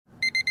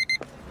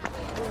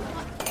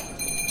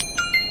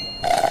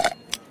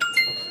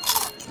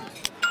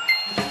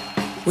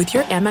With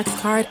your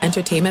Amex card,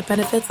 entertainment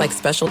benefits like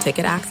special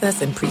ticket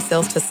access and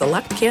pre-sales to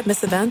select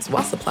can't-miss events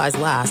while supplies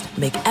last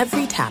make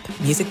every tap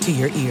music to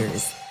your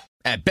ears.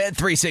 At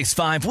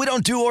Bet365, we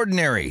don't do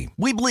ordinary.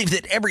 We believe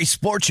that every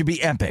sport should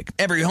be epic.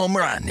 Every home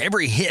run,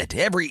 every hit,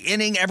 every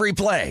inning, every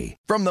play.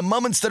 From the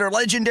moments that are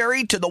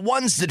legendary to the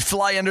ones that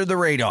fly under the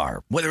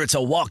radar. Whether it's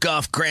a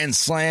walk-off grand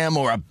slam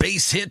or a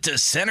base hit to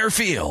center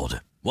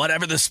field.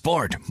 Whatever the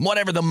sport,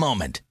 whatever the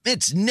moment.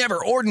 It's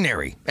never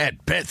ordinary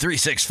at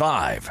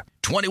Bet365.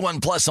 21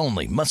 plus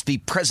only. Must be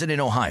present in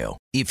Ohio.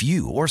 If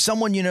you or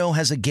someone you know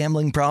has a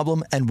gambling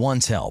problem and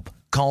wants help,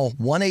 call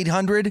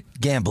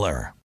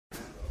 1-800-GAMBLER.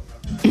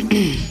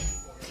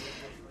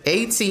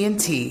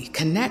 AT&T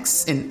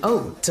connects an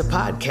ode to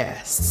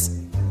podcasts.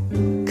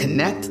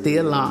 Connect the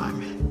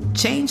alarm.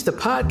 Change the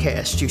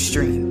podcast you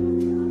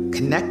stream.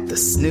 Connect the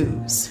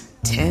snooze.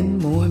 10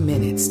 more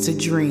minutes to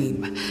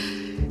dream.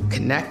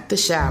 Connect the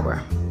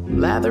shower.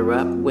 Lather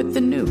up with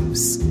the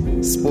news.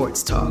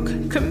 Sports talk,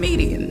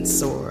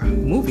 comedians, or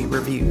movie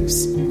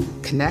reviews.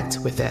 Connect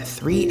with that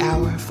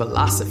 3-hour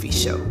philosophy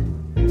show.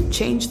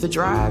 Change the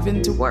drive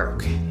into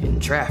work in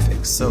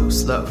traffic so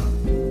slow.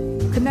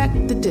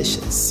 Connect the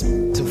dishes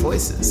to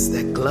voices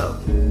that glow.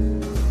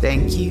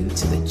 Thank you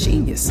to the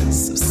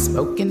geniuses of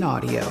spoken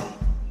audio.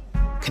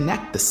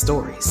 Connect the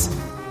stories.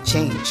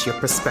 Change your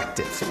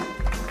perspective.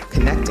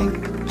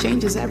 Connecting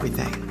changes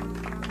everything.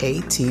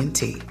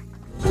 AT&T.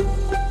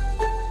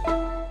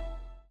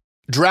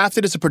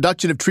 Drafted is a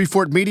production of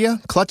Treefort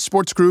Media, Clutch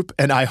Sports Group,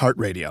 and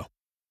iHeartRadio.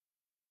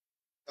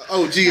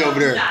 OG over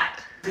there.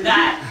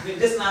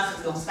 This nonsense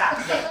is gonna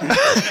stop today.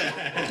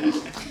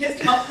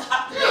 It's gonna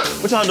stop today.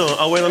 What y'all doing?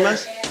 Oh, wait a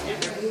minute.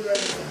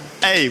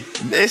 Hey,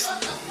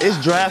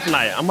 it's draft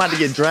night. I'm about to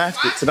get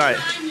drafted tonight.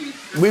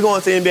 We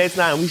going to the NBA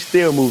tonight, and we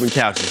still moving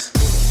couches.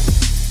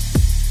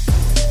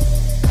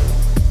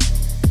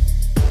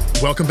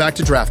 Welcome back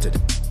to Drafted.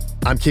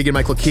 I'm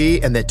Keegan-Michael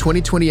Key, and the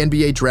 2020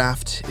 NBA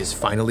Draft is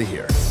finally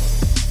here.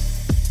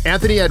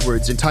 Anthony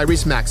Edwards and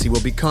Tyrese Maxey will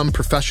become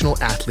professional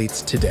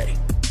athletes today,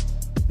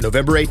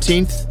 November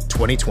 18th,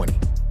 2020.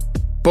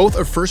 Both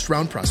are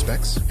first-round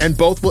prospects, and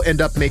both will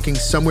end up making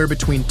somewhere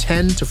between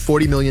 $10 to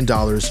 $40 million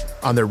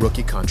on their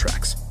rookie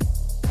contracts.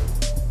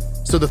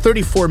 So the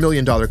 $34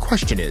 million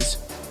question is,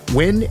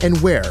 when and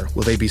where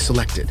will they be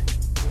selected?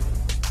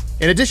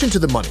 In addition to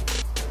the money,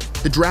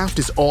 the draft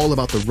is all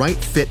about the right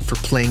fit for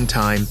playing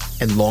time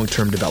and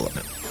long-term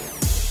development.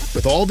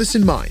 With all this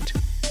in mind,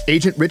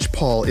 agent Rich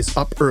Paul is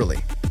up early,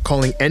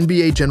 calling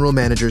NBA general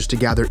managers to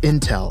gather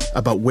intel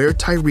about where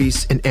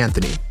Tyrese and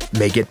Anthony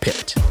may get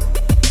picked.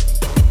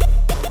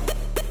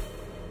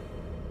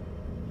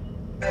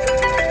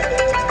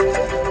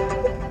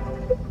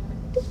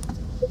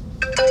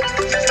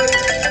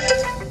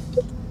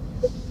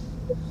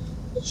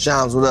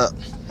 Shams, what up?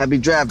 Happy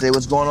draft day.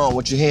 What's going on?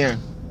 What you hearing?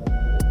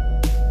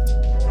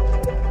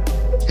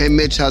 Hey,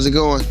 Mitch, how's it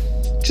going?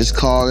 Just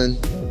calling.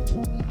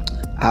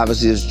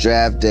 Obviously, it's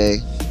draft day.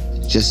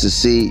 Just to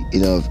see,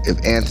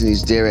 if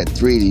Anthony's there at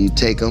 3, do you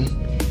take him?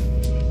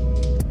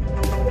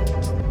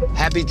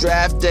 Happy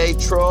draft day,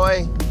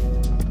 Troy.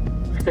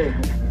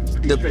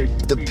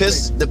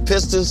 The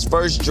Pistons'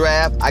 first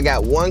draft. I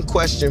got one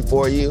question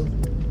for you,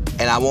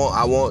 and I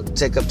won't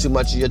take up too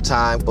much of your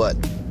time, but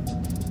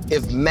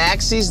if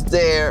Maxey's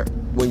there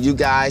when you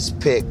guys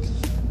pick,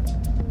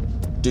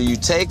 do you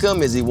take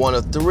him? Is he one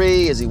of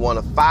 3? Is he one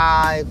of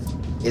 5?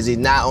 Is he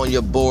not on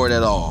your board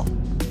at all?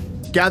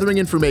 Gathering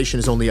information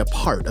is only a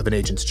part of an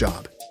agent's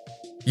job.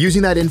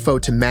 Using that info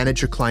to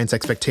manage your client's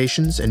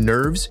expectations and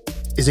nerves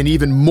is an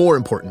even more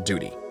important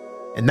duty.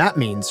 And that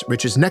means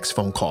Rich's next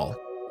phone call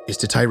is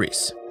to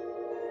Tyrese.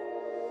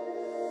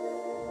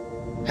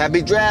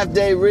 Happy draft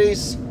day,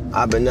 Reese.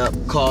 I've been up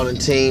calling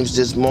teams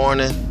this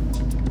morning.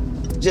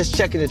 Just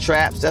checking the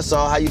traps, that's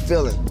all. How you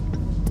feeling?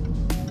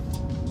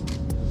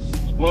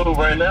 Smooth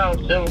right now,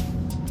 chilling.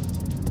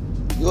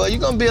 Well, you're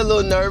gonna be a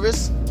little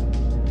nervous.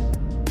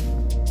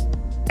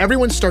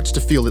 Everyone starts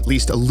to feel at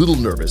least a little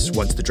nervous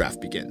once the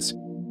draft begins,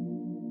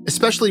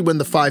 especially when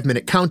the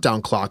 5-minute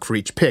countdown clock for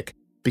each pick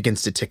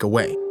begins to tick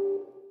away,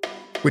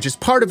 which is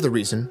part of the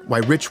reason why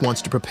Rich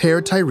wants to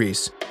prepare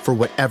Tyrese for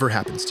whatever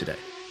happens today.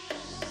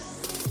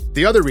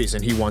 The other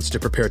reason he wants to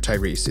prepare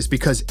Tyrese is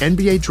because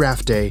NBA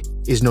Draft Day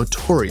is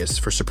notorious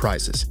for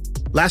surprises.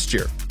 Last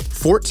year,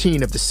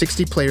 14 of the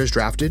 60 players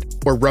drafted,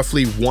 or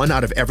roughly 1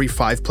 out of every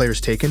 5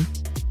 players taken,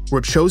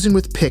 were chosen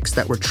with picks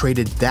that were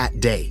traded that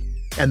day.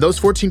 And those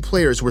 14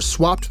 players were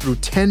swapped through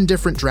 10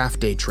 different draft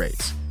day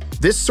trades.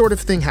 This sort of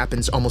thing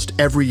happens almost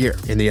every year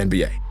in the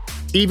NBA.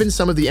 Even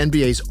some of the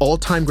NBA's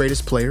all-time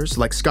greatest players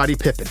like Scottie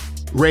Pippen,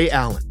 Ray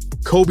Allen,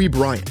 Kobe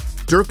Bryant,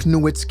 Dirk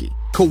Nowitzki,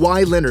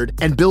 Kawhi Leonard,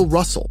 and Bill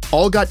Russell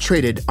all got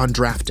traded on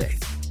draft day.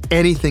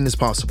 Anything is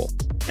possible.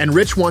 And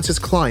Rich wants his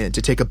client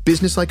to take a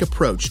business-like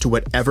approach to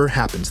whatever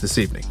happens this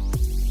evening.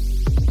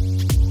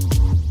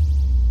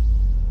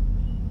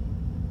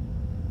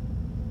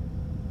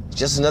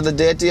 Just another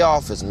day at the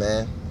office,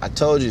 man. I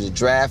told you the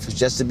draft is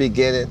just the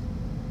beginning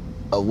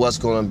of what's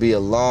going to be a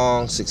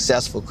long,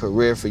 successful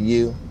career for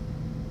you.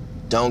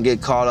 Don't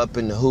get caught up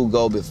in the who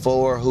go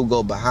before, who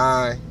go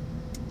behind.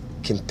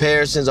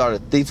 Comparisons are the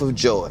thief of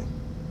joy.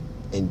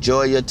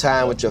 Enjoy your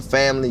time with your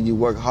family. You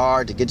work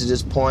hard to get to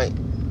this point.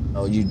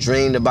 You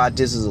dreamed about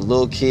this as a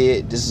little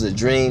kid. This is a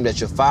dream that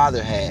your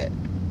father had,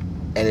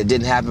 and it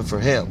didn't happen for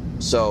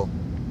him. So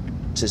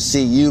to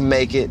see you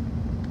make it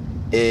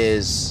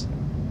is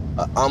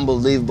an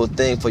unbelievable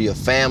thing for your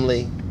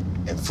family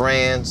and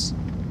friends.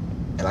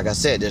 And like I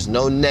said, there's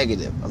no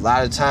negative. A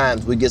lot of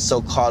times we get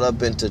so caught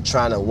up into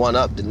trying to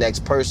one-up the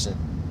next person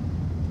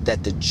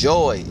that the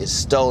joy is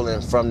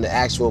stolen from the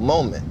actual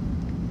moment.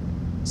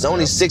 It's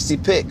only 60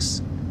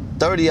 picks,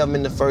 30 of them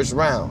in the first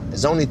round.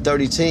 It's only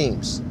 30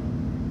 teams.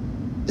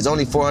 There's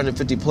only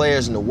 450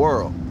 players in the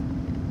world.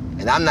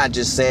 And I'm not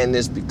just saying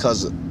this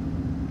because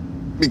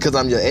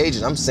I'm your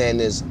agent. I'm saying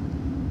this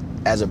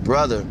as a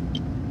brother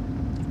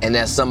and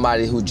as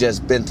somebody who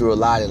just been through a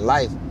lot in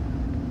life.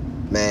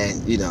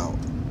 Man, you know,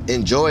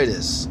 enjoy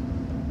this.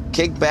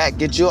 Kick back,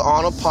 get you an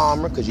Arnold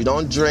Palmer, because you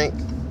don't drink.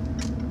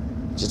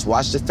 Just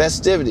watch the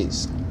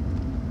festivities.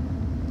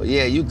 But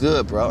yeah, you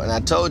good, bro. And I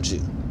told you,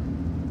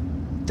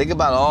 think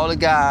about all the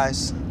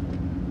guys.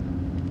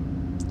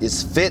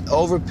 It's fit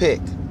over pick.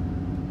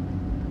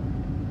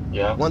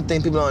 Yeah. One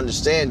thing people don't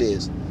understand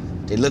is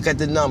they look at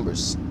the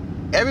numbers.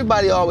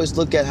 Everybody always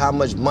look at how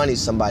much money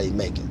somebody's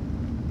making.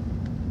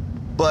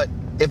 But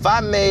if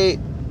I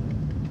made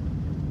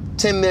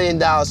 $10 million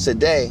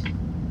today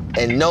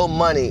and no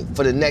money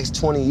for the next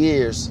 20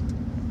 years,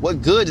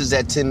 what good does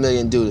that $10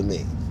 million do to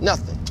me?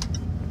 Nothing.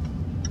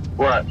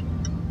 Right.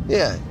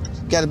 Yeah,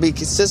 you gotta be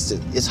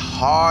consistent. It's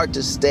hard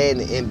to stay in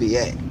the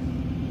NBA.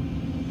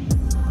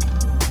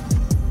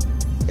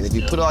 And if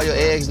you put all your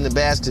eggs in the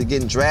basket of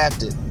getting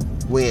drafted,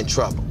 we in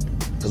trouble.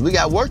 Because we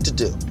got work to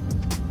do.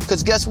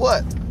 Because guess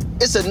what?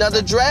 It's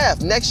another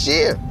draft next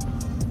year.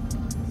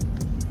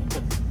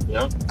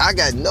 Yeah. I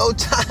got no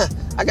time.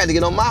 I got to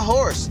get on my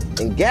horse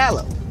and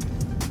gallop.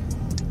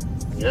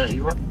 Yeah,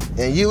 you right.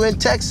 And you in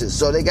Texas,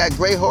 so they got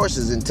great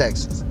horses in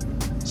Texas.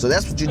 So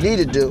that's what you need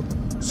to do.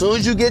 As soon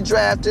as you get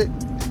drafted,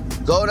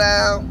 go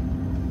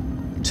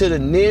down to the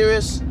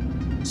nearest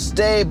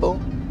stable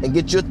and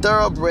get your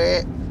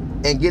thoroughbred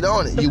and get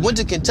on it. You went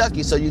to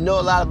Kentucky, so you know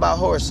a lot about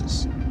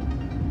horses.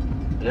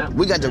 Yeah.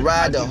 We got to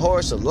ride the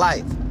horse of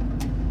life.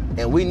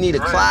 And we need a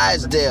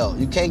Clydesdale.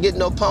 You can't get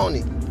no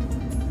pony.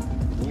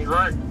 You're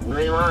right. You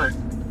ain't lying.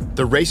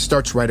 The race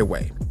starts right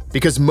away,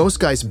 because most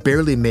guys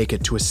barely make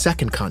it to a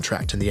second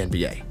contract in the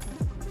NBA.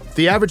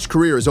 The average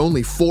career is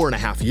only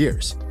 4.5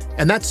 years,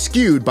 and that's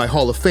skewed by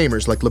Hall of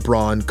Famers like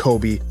LeBron,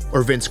 Kobe,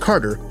 or Vince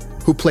Carter,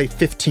 who play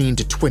 15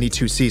 to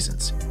 22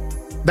 seasons.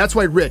 That's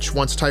why Rich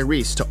wants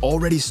Tyrese to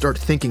already start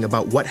thinking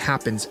about what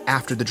happens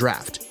after the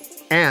draft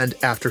and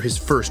after his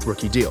first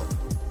rookie deal.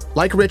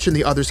 Like Rich and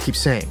the others keep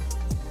saying,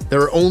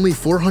 there are only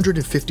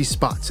 450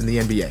 spots in the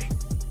NBA,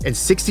 and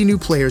 60 new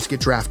players get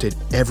drafted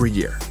every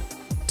year.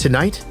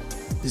 Tonight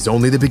is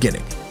only the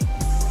beginning.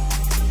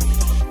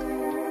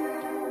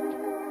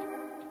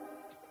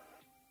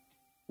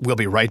 We'll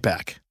be right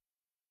back.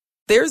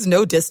 There's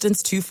no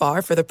distance too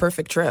far for the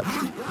perfect trip.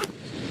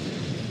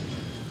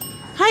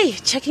 Hi,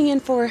 checking in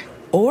for...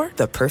 Or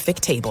the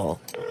perfect table.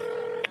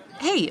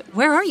 Hey,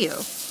 where are you?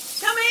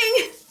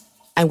 Coming!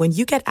 And when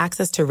you get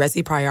access to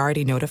Resi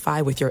Priority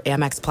Notify with your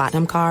Amex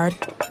Platinum card...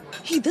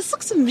 Hey, this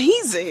looks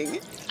amazing.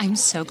 I'm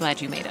so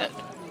glad you made it.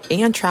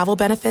 And travel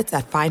benefits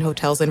at fine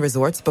hotels and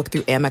resorts booked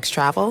through Amex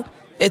Travel,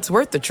 it's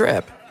worth the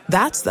trip.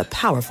 That's the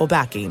powerful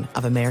backing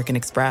of American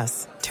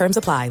Express. Terms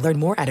apply. Learn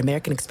more at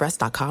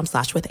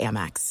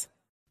americanexpress.com/withAmex.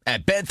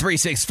 At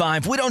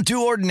Bet365, we don't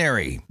do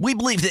ordinary. We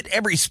believe that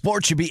every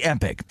sport should be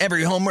epic.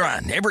 Every home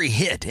run, every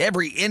hit,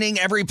 every inning,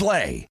 every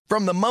play.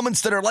 From the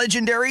moments that are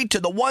legendary to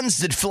the ones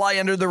that fly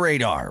under the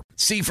radar.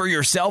 See for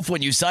yourself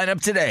when you sign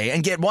up today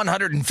and get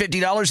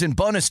 $150 in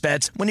bonus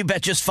bets when you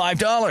bet just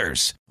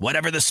 $5.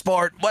 Whatever the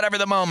sport, whatever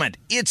the moment,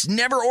 it's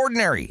never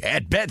ordinary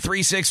at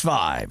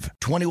Bet365.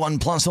 21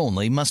 plus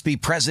only. Must be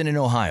present in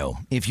Ohio.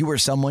 If you or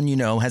someone you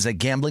know has a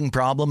gambling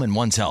problem and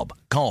wants help,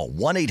 call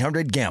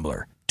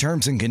 1-800-GAMBLER.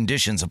 Terms and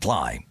conditions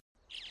apply.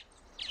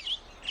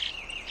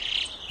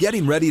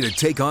 Getting ready to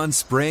take on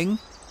spring?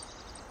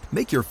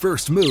 Make your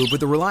first move with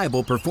the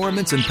reliable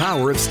performance and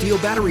power of Steel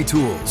battery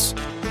tools.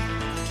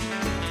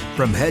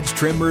 From hedge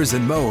trimmers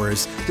and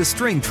mowers to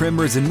string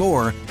trimmers and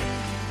more,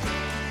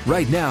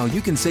 right now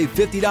you can save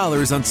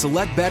 $50 on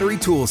select battery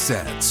tool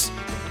sets.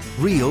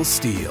 Real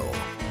Steel.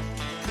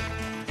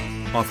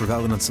 Offer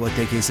valid on select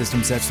AK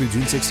system sets through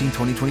June 16,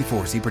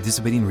 2024. See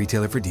participating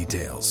retailer for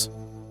details.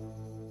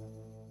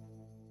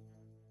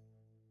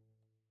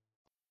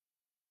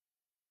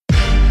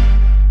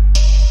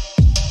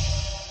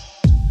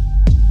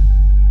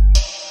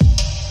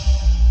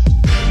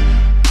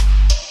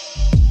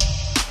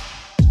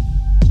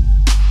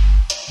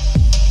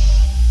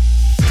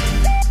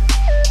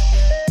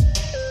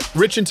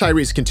 Rich and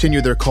Tyrese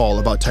continue their call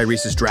about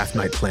Tyrese's draft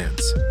night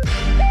plans.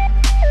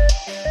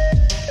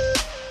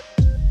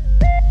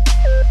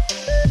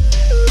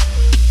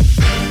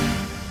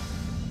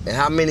 And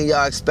how many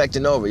y'all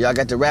expecting over? Y'all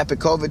got the rapid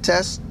COVID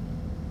test?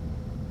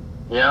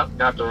 Yep,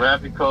 got the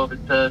rapid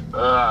COVID test.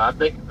 I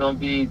think it's going to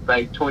be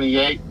like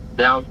 28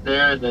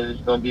 downstairs, and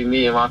it's going to be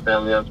me and my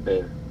family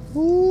upstairs.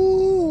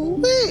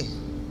 Ooh-wee.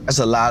 That's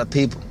a lot of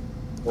people.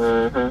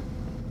 Mm-hmm.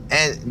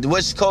 And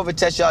which COVID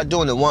test y'all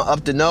doing? The one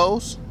up the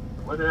nose?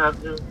 What did I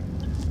do?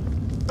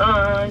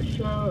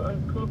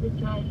 COVID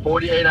test.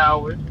 48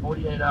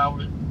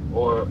 hours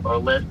or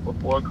less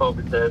before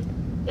COVID test,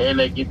 and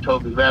they get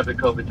rapid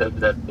COVID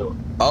tested at the door.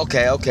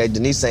 Okay.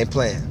 Denise ain't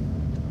playing.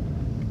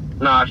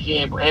 Nah, she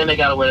ain't, and they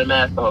gotta wear the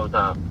mask the whole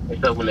time,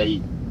 except when they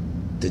eat.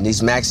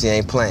 Denise Maxey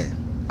ain't playing.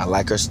 I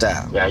like her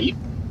style. Yeah, you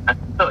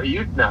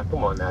now,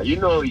 come on now. You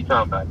know what you're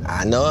talking about now.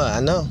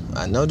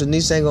 I know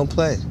Denise ain't gonna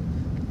play.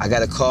 I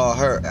gotta call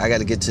her. I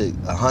gotta get to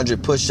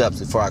 100 push-ups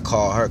before I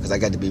call her, because I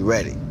got to be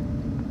ready.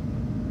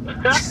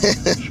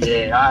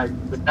 Yeah, all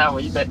right. But that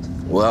one, you bet.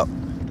 Well,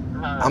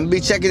 I'm gonna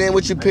be checking in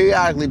with you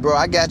periodically, bro.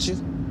 I got you.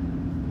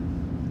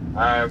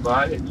 All right, bro.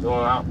 I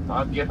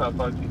guess I'll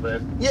talk to you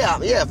later. Yeah.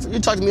 You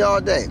talk to me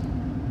all day.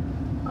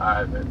 All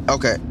right, man.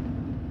 Okay.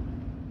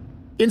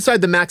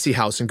 Inside the Maxey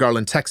house in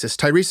Garland, Texas,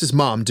 Tyrese's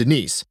mom,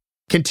 Denise,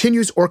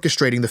 continues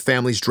orchestrating the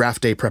family's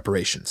draft day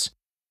preparations.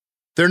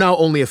 They're now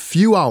only a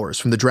few hours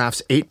from the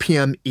draft's 8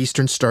 p.m.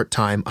 Eastern start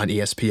time on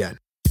ESPN.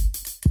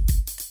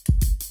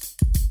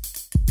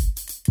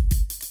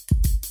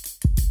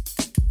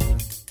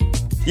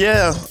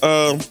 Yeah,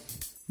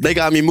 they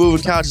got me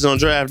moving couches on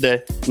draft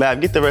day. Mav,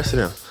 get the rest of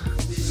them.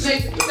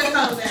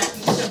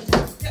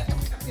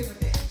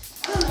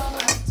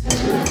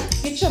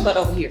 Get your butt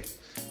over here.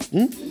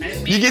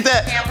 You get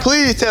that?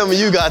 Please tell me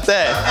you got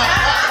that.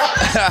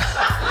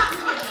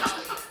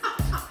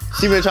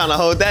 She been trying to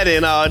hold that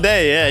in all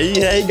day.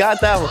 Yeah, he got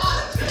that one.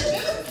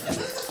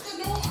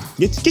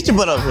 Get your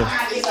butt over here.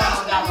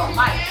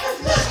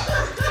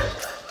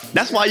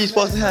 That's why you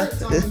supposed to have.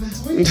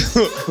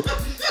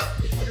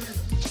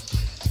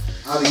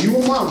 You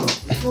and mama.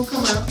 Don't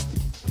come out.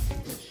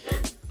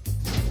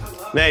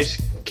 Nash,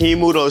 can you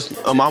move those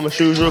mama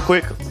shoes real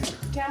quick?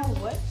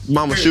 What?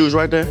 Mama shoes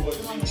right there.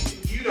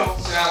 You don't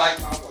sound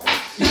like my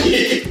wife.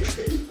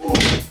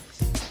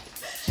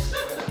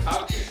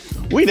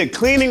 We the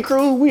cleaning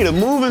crew, we the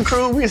moving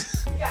crew, we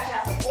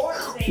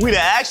the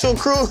actual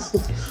crew,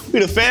 we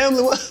the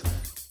family.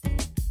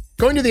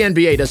 Going to the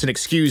NBA doesn't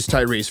excuse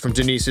Tyrese from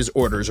Denise's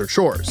orders or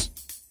chores,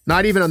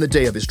 not even on the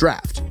day of his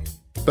draft.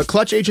 But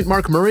clutch agent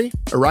Mark Murray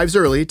arrives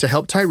early to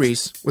help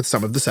Tyrese with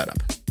some of the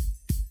setup.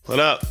 What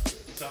up?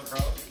 What's up, bro?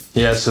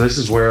 Yeah, so this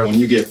is where when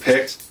you get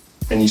picked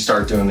and you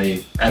start doing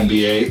the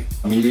NBA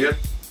media,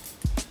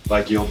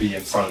 like you'll be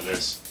in front of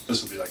this.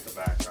 This will be like the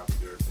background to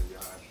do everything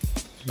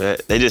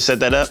behind. They just set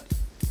that up?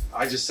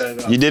 I just set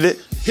it up. You did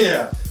it?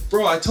 Yeah.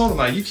 Bro, I told them,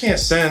 like, you can't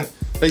send,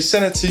 they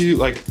sent it to you,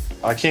 like,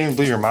 I can't even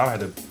believe your mom had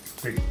to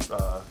pick,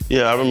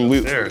 yeah, I remember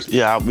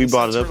we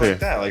brought it up here. Like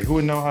that. Like, who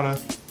would know how to,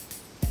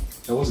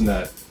 it wasn't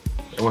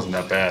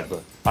that bad,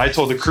 but I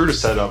told the crew to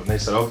set it up and they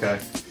said, okay.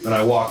 Then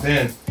I walked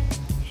in,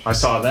 I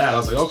saw that, I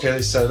was like, okay,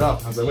 they set it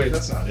up. I was like, wait,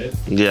 that's not it.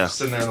 Yeah. It's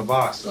sitting there in the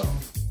box, so.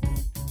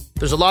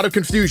 There's a lot of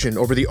confusion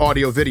over the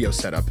audio-video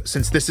setup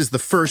since this is the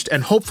first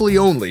and hopefully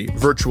only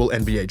virtual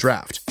NBA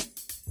draft.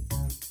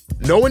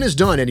 No one has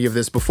done any of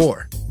this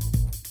before.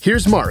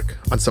 Here's Mark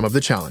on some of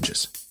the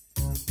challenges.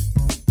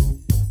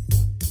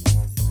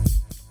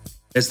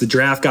 As the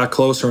draft got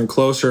closer and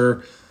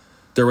closer,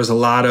 there was a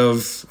lot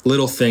of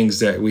little things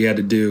that we had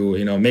to do,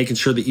 making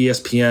sure the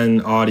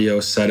ESPN audio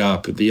set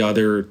up, the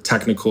other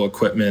technical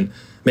equipment,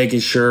 making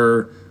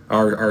sure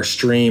our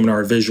stream and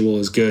our visual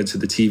is good to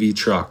the TV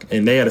truck.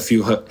 And they had a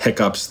few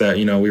hiccups that,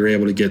 we were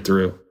able to get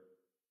through.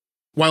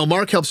 While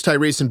Mark helps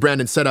Tyrese and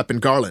Brandon set up in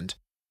Garland,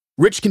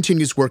 Rich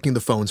continues working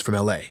the phones from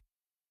LA.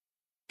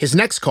 His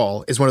next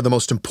call is one of the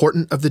most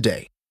important of the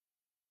day,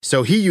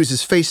 so he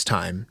uses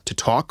FaceTime to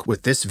talk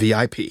with this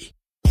VIP.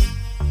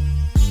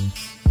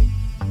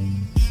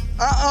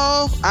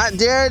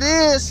 There it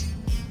is.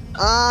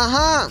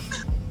 I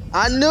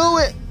knew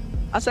it.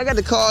 I said I got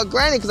to call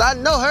Granny because I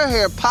know her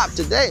hair popped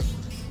today.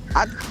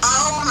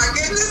 Oh my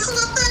goodness,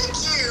 well, thank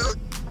you.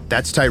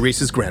 That's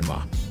Tyrese's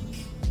grandma.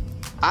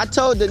 I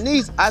told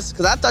Denise,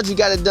 because I thought you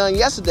got it done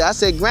yesterday. I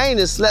said Granny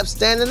just slept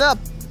standing up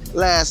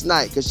last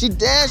night because she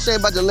damn sure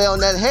ain't about to lay on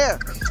that hair.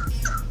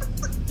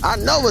 I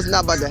know it's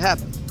not about to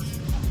happen.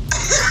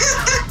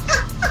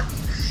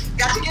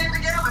 Got to get it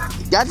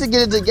together. Got to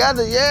get it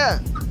together, yeah.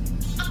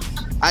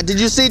 Did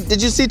you see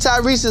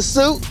Tyrese's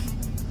suit?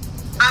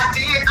 I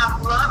did.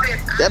 I love it.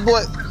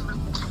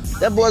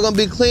 That boy gonna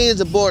be clean as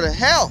the Board of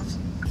Health.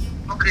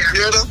 Okay.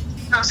 You heard him?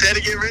 Say it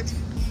again, Rich.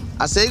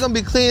 I said he gonna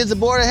be clean as the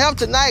Board of Health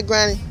tonight,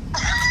 Granny.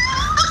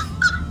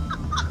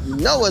 You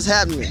know what's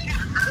happening.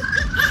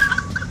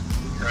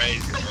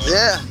 Crazy.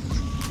 Yeah.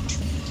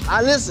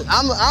 Listen,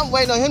 I'm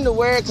waiting on him to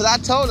wear it because I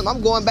told him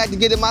I'm going back to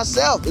get it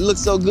myself. It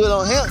looks so good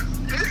on him.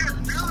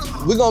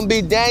 We're gonna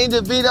be Danny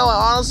DeVito and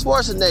Arnold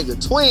Schwarzenegger,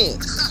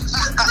 twins.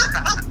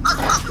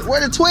 Where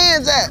the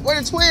twins at?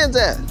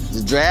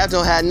 The draft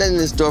don't have nothing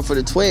in store for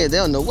the twins. They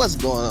don't know what's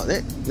going on.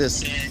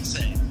 Listen.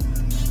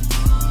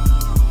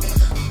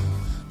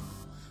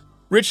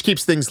 Rich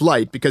keeps things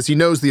light because he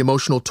knows the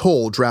emotional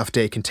toll draft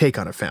day can take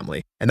on a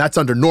family, and that's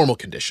under normal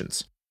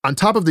conditions. On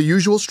top of the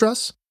usual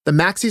stress, the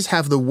Maxies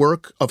have the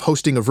work of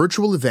hosting a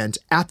virtual event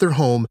at their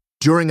home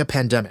during a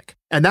pandemic,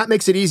 and that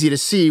makes it easy to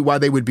see why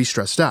they would be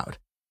stressed out.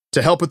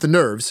 To help with the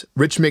nerves,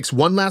 Rich makes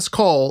one last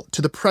call to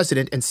the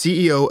president and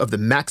CEO of the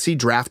Maxie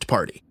Draft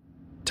Party,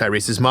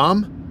 Tyrese's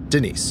mom,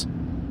 Denise.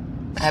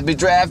 Happy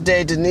draft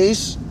day,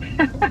 Denise.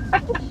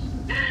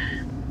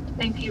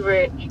 Thank you,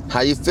 Rich.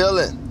 How you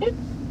feeling?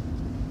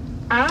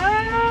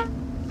 I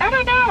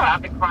don't know.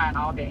 I've been crying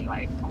all day.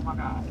 Like, oh my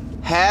God.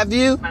 Have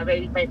you? My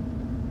baby.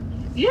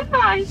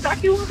 Yeah, he's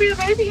like, you won't be a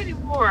baby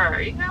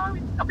anymore. You know,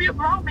 I'll be a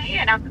grown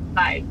man after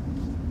tonight.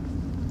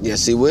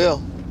 Yes, he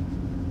will.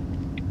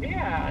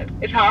 Yeah,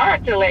 it's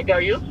hard to let go.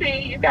 You'll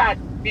see. You got,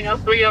 3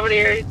 over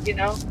there.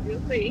 You'll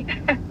see.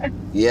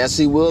 Yes,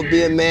 he will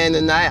be a man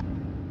tonight.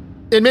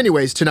 In many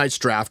ways, tonight's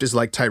draft is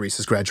like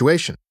Tyrese's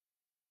graduation.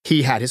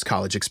 He had his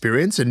college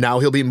experience, and now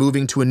he'll be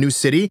moving to a new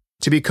city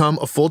to become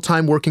a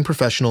full-time working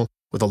professional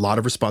with a lot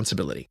of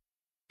responsibility.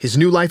 His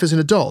new life as an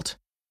adult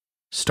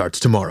starts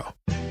tomorrow.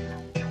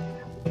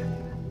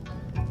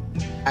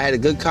 I had a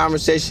good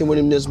conversation with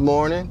him this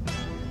morning,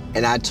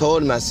 and I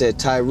told him, I said,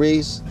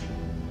 Tyrese,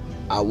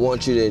 I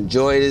want you to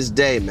enjoy this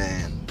day,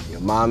 man.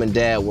 Your mom and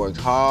dad worked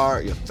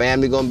hard, your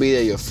family gonna be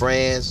there, your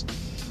friends.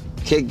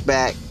 Kick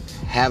back,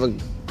 have an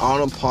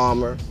Arnold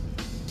Palmer,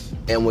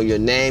 and when your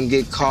name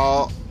get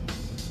called,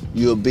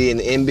 you'll be in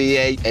the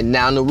NBA, and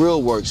now the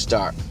real work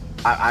start.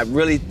 I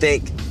really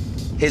think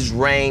his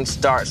range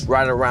starts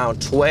right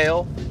around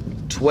 12.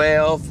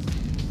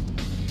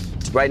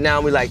 Right now,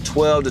 we're like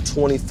 12 to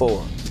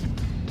 24.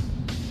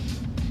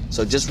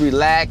 So just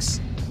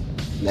relax.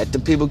 Let the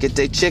people get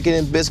their chicken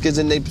and biscuits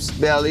in their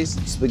bellies,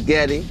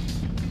 spaghetti,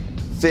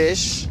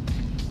 fish.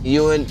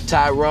 You and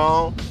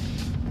Tyrone,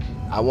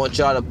 I want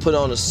y'all to put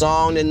on a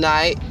song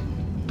tonight.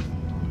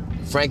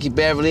 Frankie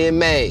Beverly and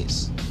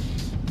Maze.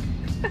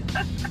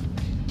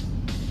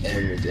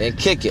 and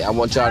kick it. I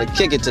want y'all to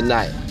kick it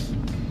tonight.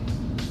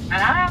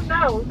 I don't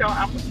know, so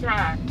I'm gonna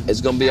try. It's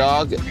gonna be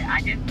all good.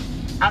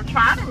 I'm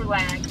trying to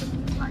relax.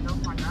 It's like, oh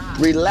my God.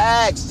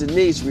 Relax,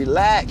 Denise,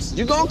 relax.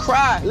 You're gonna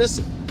cry.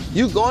 Listen,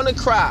 you're gonna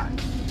cry.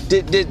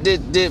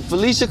 Did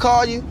Felicia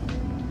call you?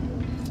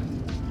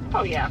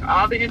 Oh yeah,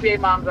 all the NBA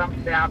moms I'm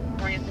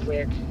friends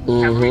with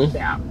have reached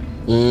out.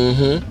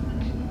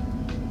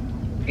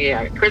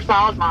 Yeah, Chris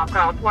Paul's mom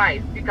called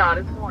twice. She called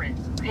this morning.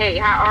 Hey,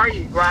 how are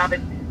you,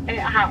 Robin? Hey,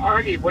 how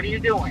are you? What are you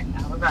doing?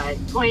 I was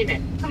like,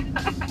 cleaning.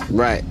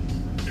 Right.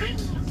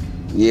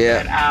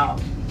 Yeah.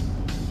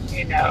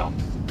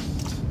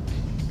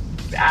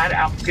 But,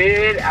 I'm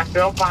good. I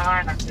feel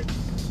fine. I'm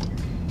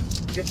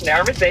just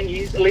nervous that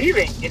he's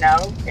leaving,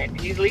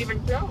 and he's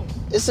leaving soon.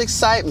 It's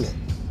excitement.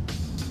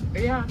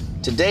 Yeah.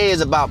 Today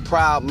is about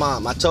proud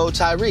mom. I told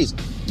Tyrese,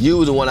 you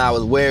were the one I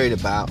was worried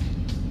about.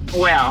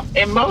 Well,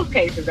 in most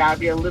cases, I'll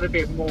be a little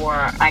bit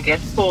more, I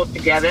guess, pulled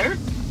together.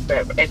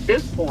 But at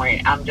this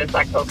point, I'm just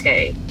like,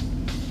 okay,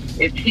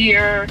 it's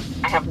here.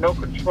 I have no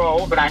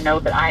control, but I know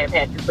that I have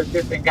had to put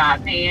this in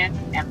God's hands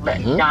and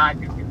let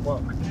God do his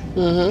work.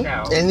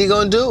 So, and he's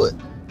going to do it.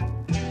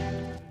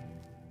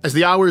 As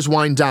the hours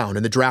wind down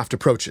and the draft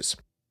approaches,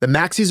 the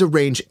Maxies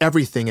arrange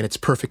everything in its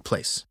perfect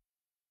place.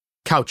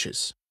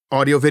 Couches,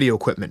 audio-video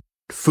equipment,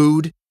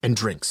 food, and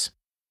drinks.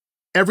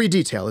 Every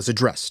detail is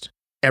addressed.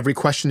 Every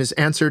question is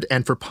answered,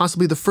 and for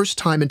possibly the first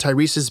time in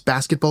Tyrese's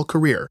basketball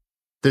career,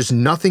 there's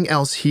nothing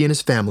else he and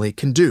his family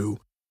can do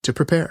to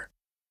prepare.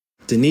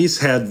 Denise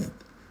had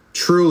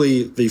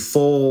truly the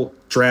full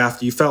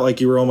draft. You felt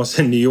like you were almost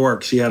in New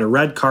York. She had a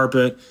red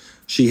carpet.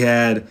 She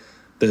had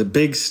the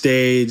big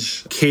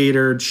stage,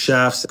 catered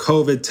chefs,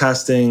 COVID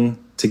testing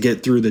to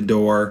get through the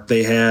door.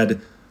 They had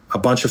a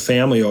bunch of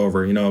family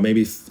over,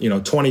 maybe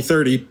 20,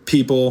 30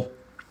 people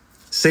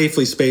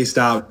safely spaced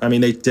out. I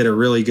mean, they did a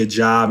really good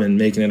job in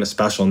making it a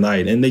special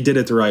night, and they did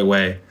it the right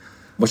way,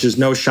 which is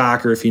no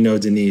shocker if you know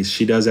Denise.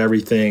 She does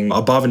everything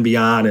above and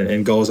beyond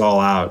and goes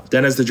all out.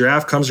 Then as the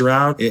draft comes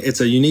around,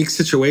 it's a unique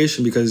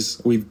situation because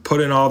we've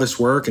put in all this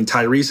work and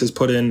Tyrese has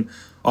put in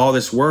all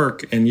this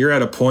work, and you're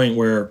at a point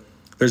where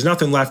there's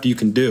nothing left you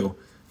can do.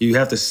 You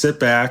have to sit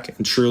back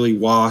and truly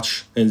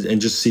watch and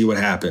just see what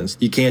happens.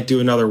 You can't do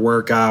another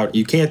workout.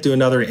 You can't do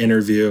another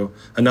interview,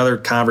 another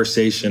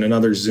conversation,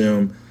 another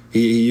Zoom.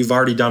 You've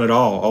already done it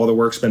all. All the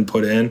work's been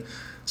put in.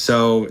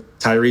 So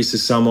Tyrese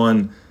is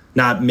someone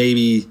not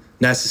maybe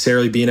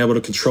necessarily being able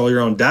to control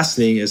your own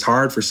destiny is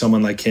hard for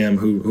someone like him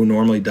who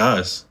normally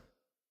does.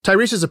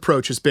 Tyrese's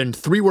approach has been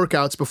 3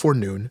 workouts before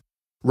noon,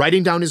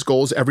 writing down his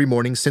goals every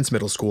morning since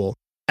middle school,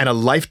 and a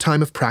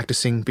lifetime of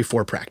practicing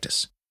before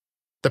practice.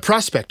 The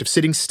prospect of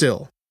sitting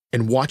still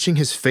and watching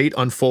his fate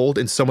unfold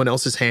in someone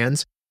else's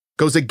hands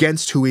goes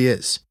against who he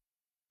is.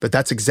 But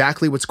that's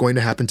exactly what's going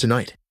to happen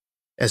tonight,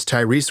 as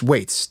Tyrese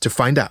waits to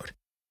find out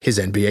his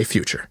NBA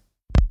future.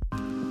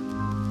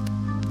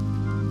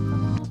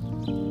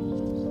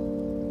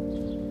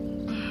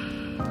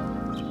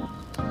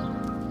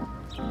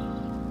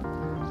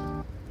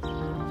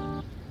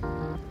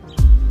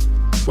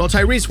 While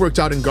Tyrese worked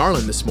out in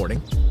Garland this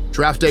morning,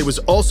 Draft day was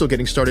also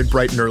getting started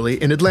bright and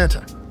early in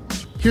Atlanta.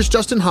 Here's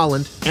Justin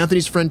Holland,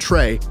 Anthony's friend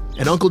Trey,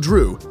 and Uncle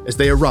Drew as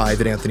they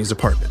arrive at Anthony's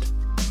apartment.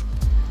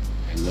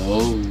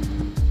 Hello.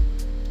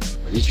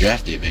 It's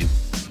draft day, baby.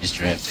 It's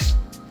draft day.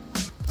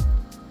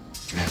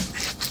 Draft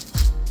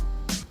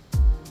day.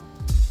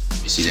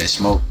 You see that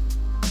smoke?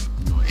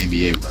 You know,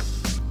 NBA, bro.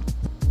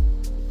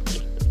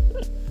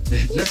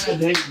 Draft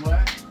day,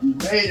 boy. You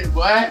made it,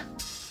 boy.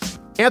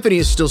 Anthony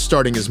is still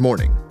starting his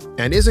morning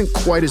and isn't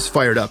quite as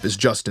fired up as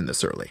Justin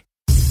this early.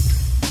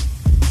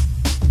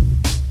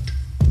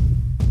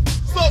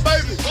 What's up,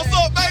 baby? What's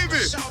up, baby?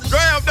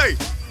 Draft day.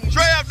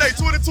 Draft day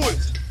 2020.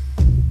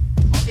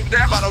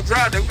 Damn about no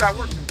draft day. We got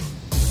work.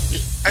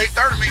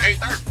 8:30, me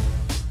 8:30.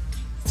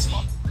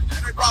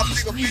 They probably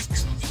think of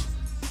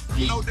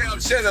me. No damn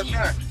shit up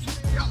there.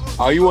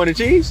 Oh, you want a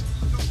cheese?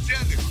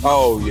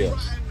 Oh, yeah.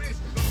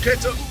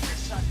 Ketchup.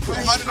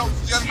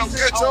 No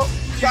ketchup.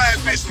 Try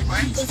it, basically,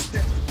 man.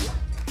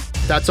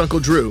 That's Uncle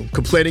Drew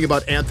complaining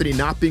about Anthony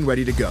not being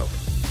ready to go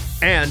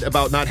and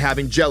about not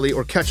having jelly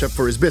or ketchup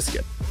for his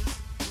biscuit.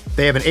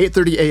 They have an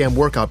 8:30 a.m.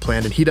 workout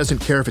planned and he doesn't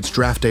care if it's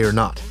draft day or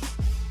not.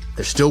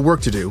 There's still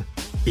work to do,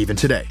 even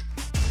today.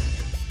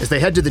 As they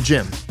head to the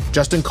gym,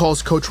 Justin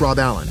calls Coach Rob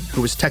Allen,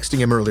 who was texting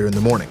him earlier in the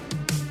morning.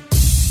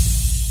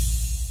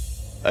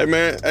 Hey,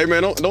 man,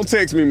 don't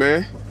text me,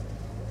 man.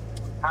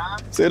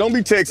 Say, don't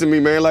be texting me,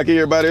 man, like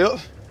everybody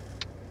else.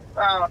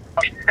 Oh.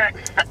 Hey,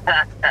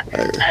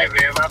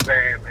 man, my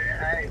bad,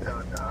 man. I ain't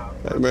no dog.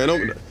 Hey, man,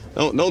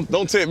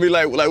 don't text me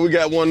like we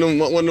got one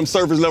of them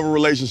surface level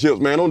relationships,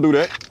 man. Don't do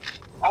that.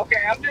 Okay,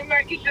 I'm just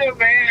making sure,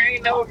 man. I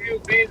ain't know if you were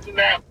busy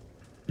now.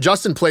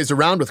 Justin plays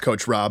around with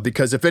Coach Rob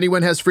because if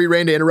anyone has free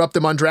reign to interrupt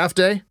him on draft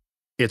day,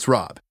 it's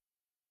Rob.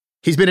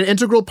 He's been an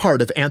integral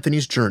part of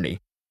Anthony's journey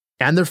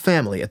and their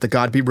family at the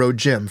Godby Road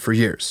Gym for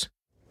years.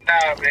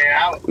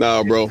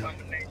 Nah, bro.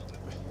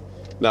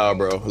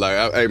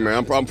 Like, hey,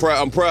 man, I'm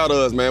proud of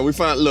us, man. We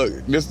look,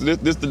 this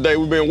the day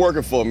we've been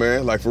working for,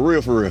 man. Like, for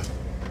real.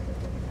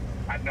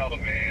 I know,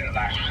 man.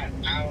 Like,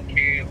 I don't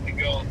care if we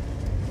go,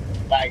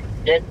 like,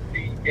 just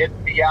see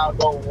y'all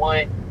go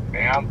one.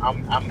 Man,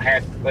 I'm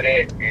happy for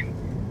that. And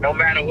no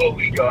matter where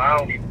we go, I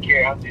don't even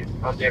care. I'm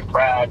just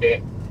proud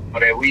that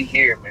we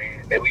here,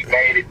 man. That we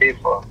made it this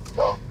far.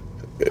 So,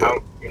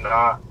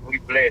 we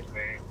blessed,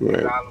 man.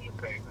 That's all I'm gonna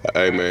say, man.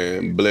 Hey,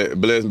 man,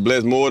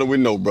 bless more than we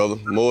know, brother.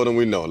 More than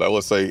we know. Like I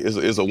would say,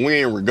 it's a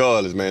win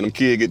regardless, man. Them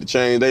kids get to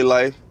change their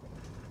life.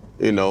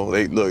 You know,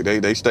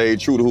 they stayed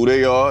true to who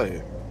they are.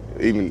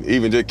 And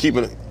even just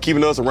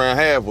keeping us around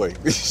halfway.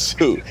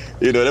 Shoot,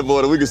 that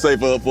more than we can say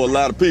for a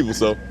lot of people.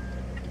 So,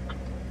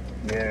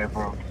 yeah,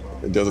 bro.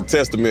 It's just a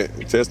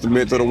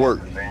testament to the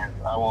work. Man,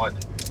 I'm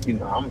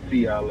gonna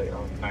see y'all later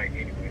tonight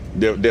anyway.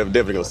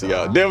 Definitely gonna see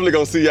y'all. Definitely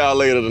gonna see y'all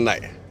later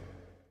tonight.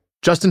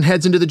 Justin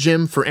heads into the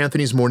gym for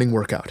Anthony's morning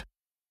workout.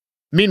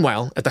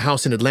 Meanwhile, at the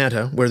house in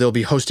Atlanta, where they'll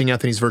be hosting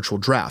Anthony's virtual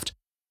draft,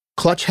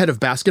 Clutch head of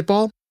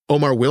basketball,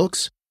 Omar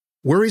Wilkes,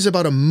 worries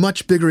about a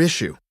much bigger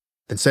issue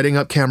than setting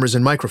up cameras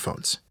and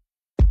microphones.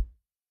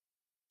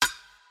 I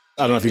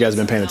don't know if you guys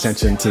have been paying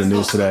attention to the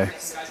news today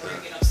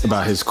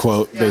about his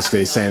quote,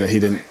 basically saying that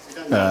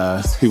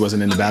he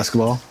wasn't into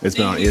basketball. It's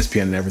been on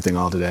ESPN and everything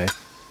all today.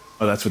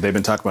 Oh, that's what they've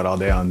been talking about all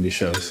day on these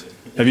shows.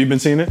 Have you been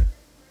seeing it?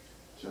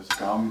 Just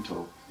calm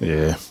talk.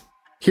 Yeah.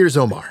 Here's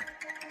Omar.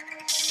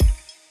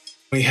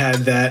 We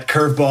had that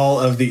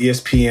curveball of the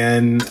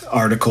ESPN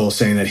article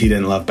saying that he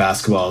didn't love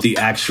basketball. The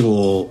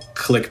actual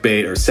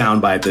clickbait or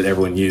soundbite that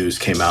everyone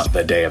used came out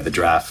the day of the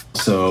draft.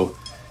 So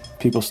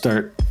people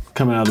start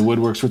coming out of the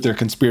woodworks with their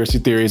conspiracy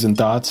theories and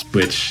thoughts.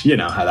 Which, you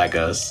know how that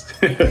goes.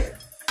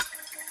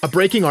 A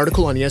breaking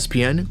article on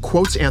ESPN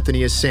quotes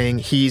Anthony as saying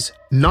he's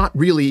not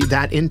really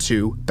that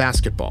into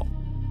basketball.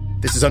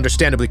 This is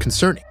understandably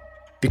concerning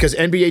because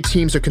NBA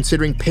teams are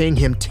considering paying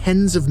him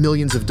tens of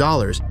millions of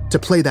dollars to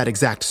play that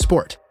exact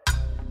sport.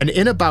 And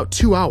in about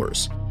 2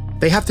 hours,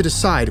 they have to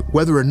decide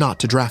whether or not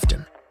to draft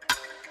him.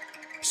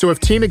 So if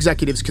team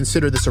executives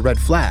consider this a red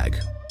flag,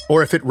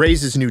 or if it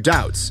raises new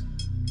doubts,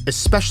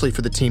 especially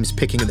for the teams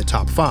picking in the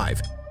top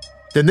 5,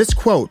 then this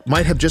quote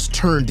might have just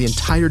turned the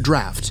entire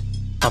draft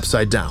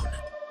upside down.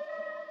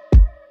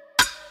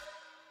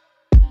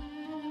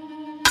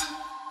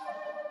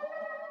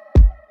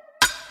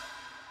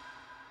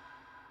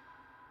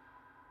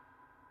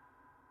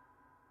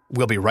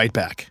 We'll be right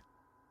back.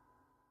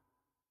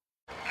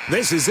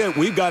 This is it.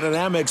 We've got an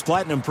Amex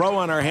Platinum Pro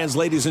on our hands,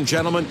 ladies and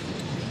gentlemen.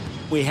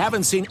 We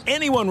haven't seen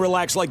anyone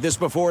relax like this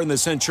before in the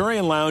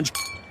Centurion Lounge.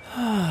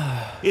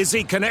 Is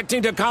he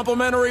connecting to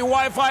complimentary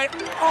Wi-Fi?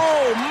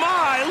 Oh,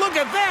 my. Look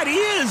at that. He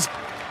is.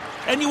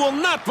 And you will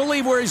not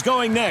believe where he's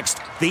going next.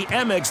 The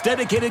Amex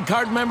dedicated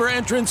card member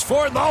entrance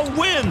for the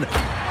win.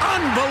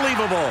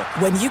 Unbelievable.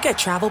 When you get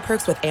travel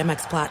perks with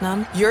Amex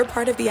Platinum, you're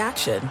part of the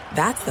action.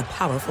 That's the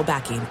powerful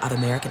backing of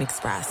American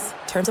Express.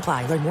 Terms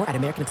apply. Learn more at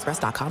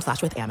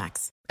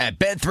americanexpress.com/withAmex. At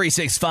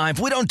Bet365,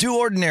 we don't do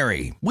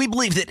ordinary. We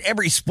believe that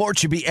every sport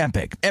should be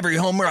epic. Every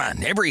home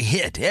run, every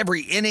hit,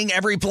 every inning,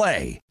 every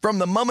play. From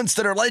the moments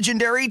that are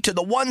legendary to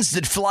the ones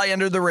that fly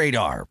under the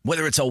radar.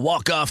 Whether it's a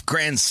walk-off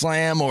grand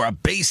slam or a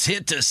base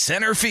hit to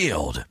center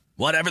field.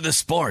 Whatever the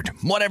sport,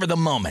 whatever the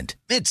moment.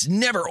 It's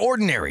never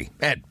ordinary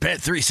at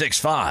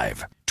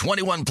Bet365.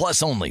 21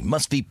 plus only.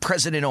 Must be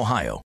present in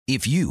Ohio.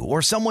 If you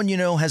or someone you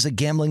know has a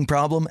gambling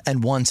problem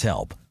and wants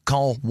help,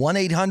 call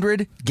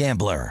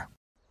 1-800-GAMBLER.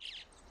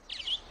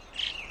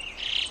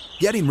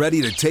 Getting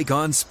ready to take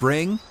on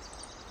spring?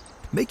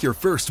 Make your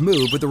first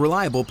move with the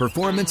reliable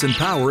performance and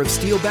power of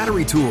Steel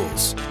battery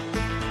tools.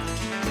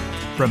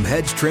 From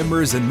hedge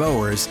trimmers and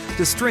mowers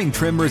to string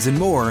trimmers and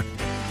more,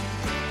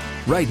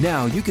 right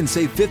now you can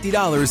save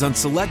 $50 on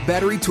select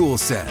battery tool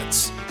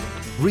sets.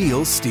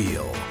 Real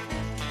Steel.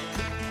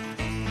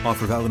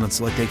 Offer valid on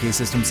select AK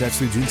system sets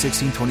through June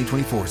 16,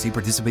 2024. See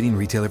participating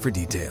retailer for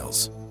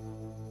details.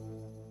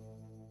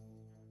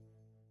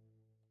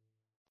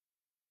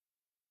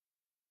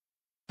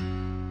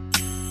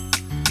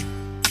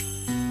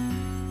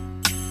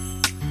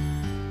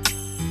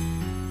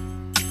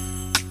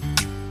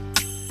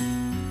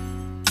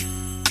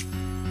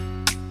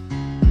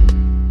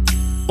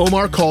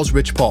 Omar calls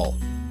Rich Paul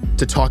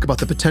to talk about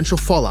the potential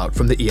fallout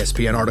from the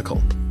ESPN article.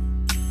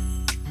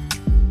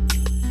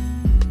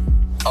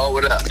 Oh,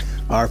 what up?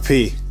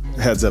 RP,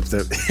 heads up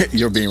that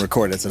you're being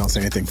recorded, so don't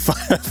say anything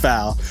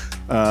foul.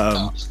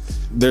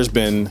 There's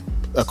been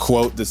a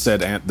quote that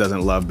said Ant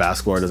doesn't love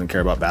basketball or doesn't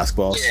care about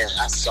basketball. Yeah,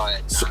 I saw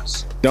it. So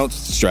don't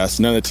stress.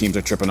 None of the teams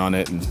are tripping on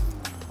it. And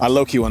I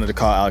low-key wanted to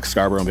call Alex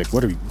Scarborough and be like,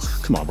 what are you?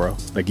 Come on, bro.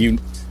 Like, you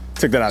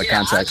took that out of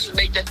context. I just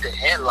make that the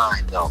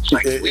headline, though.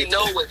 Like, we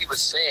know what he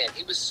was saying.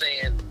 He was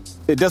saying...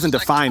 It doesn't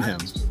define him.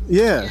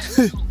 Yeah.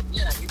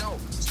 Yeah, you know,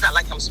 it's not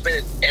like I'm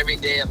spending every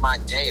day of my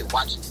day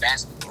watching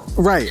basketball.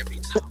 Right.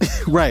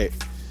 Right.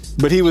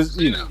 But he was,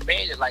 you know...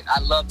 Like,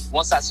 I love...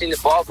 Once I seen the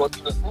ball go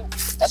through the hoop,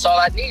 that's all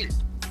I needed.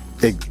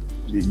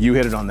 You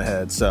hit it on the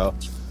head, so...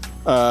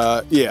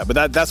 yeah,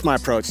 but that's my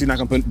approach. He's not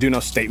going to do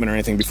no statement or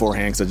anything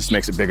beforehand, because it just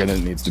makes it bigger than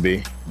it needs to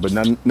be. But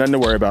nothing to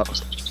worry about.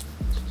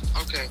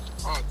 Okay,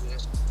 all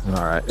good.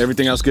 All right.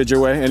 Everything else good your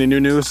way? Any new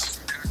news?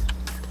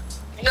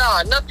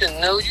 No, nothing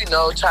new. You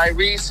know,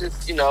 Tyrese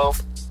is, you know,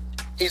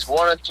 he's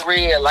 1 of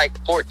 3 at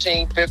like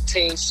 14,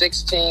 15,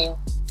 16.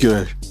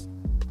 Good.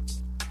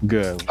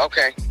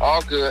 Okay,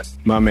 all good.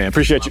 My man.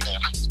 Appreciate you.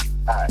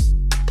 All right.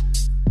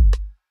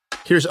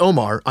 Here's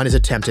Omar on his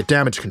attempt at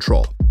damage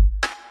control.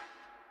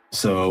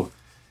 So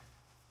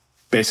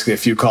basically a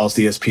few calls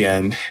to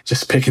ESPN,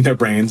 just picking their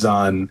brains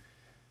on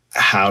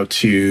how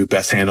to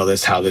best handle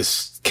this, how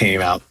this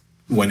came out,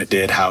 when it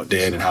did, how it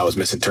did, and how it was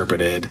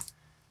misinterpreted.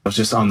 I was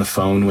just on the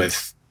phone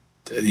with,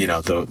 you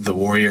know, the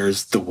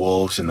Warriors, the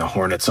Wolves, and the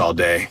Hornets all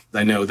day.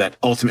 I know that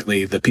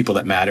ultimately the people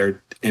that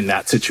mattered in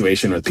that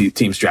situation were the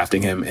teams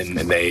drafting him, and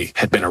they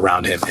had been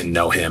around him and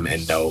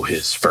know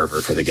his fervor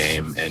for the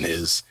game and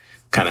his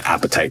kind of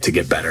appetite to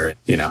get better.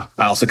 You know,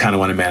 I also kind of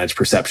want to manage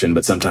perception,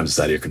 but sometimes it's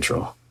out of your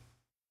control.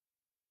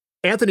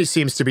 Anthony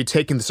seems to be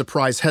taking the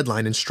surprise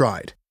headline in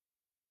stride.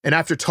 And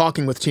after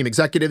talking with team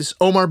executives,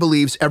 Omar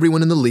believes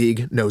everyone in the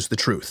league knows the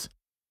truth.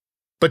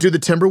 But do the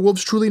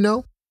Timberwolves truly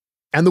know?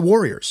 And the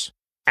Warriors?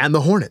 And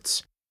the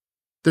Hornets?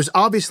 There's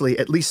obviously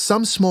at least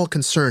some small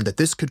concern that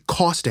this could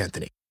cost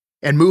Anthony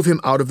and move him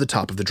out of the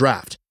top of the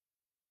draft.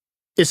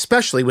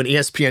 Especially when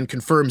ESPN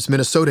confirms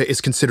Minnesota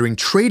is considering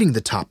trading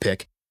the top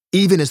pick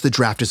even as the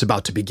draft is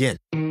about to begin.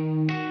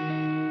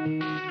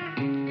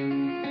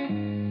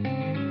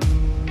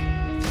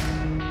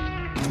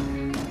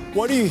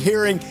 What are you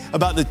hearing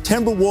about the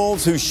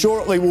Timberwolves, who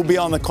shortly will be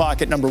on the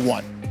clock at number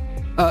 1?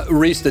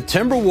 Reese, the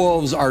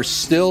Timberwolves are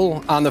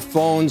still on the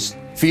phones,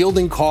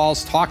 fielding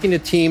calls, talking to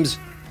teams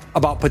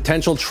about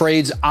potential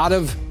trades out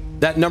of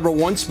that number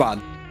 1 spot.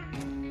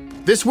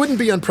 This wouldn't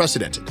be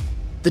unprecedented.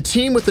 The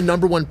team with the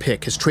number 1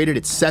 pick has traded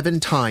it 7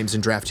 times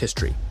in draft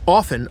history,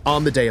 often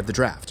on the day of the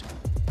draft.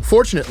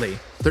 Fortunately,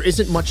 there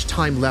isn't much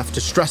time left to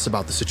stress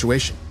about the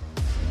situation.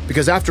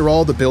 Because after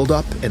all the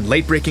build-up and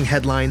late-breaking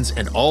headlines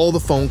and all the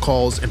phone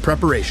calls and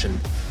preparation,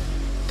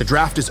 the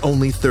draft is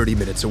only 30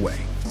 minutes away.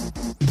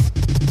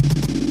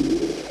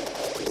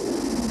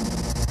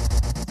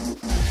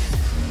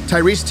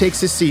 Tyrese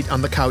takes his seat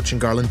on the couch in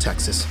Garland,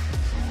 Texas,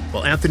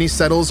 while Anthony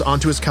settles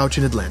onto his couch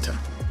in Atlanta.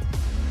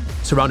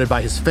 Surrounded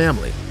by his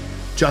family,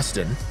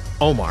 Justin,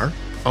 Omar,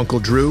 Uncle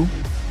Drew,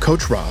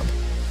 Coach Rob,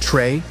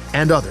 Trey,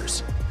 and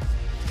others,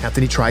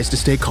 Anthony tries to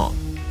stay calm.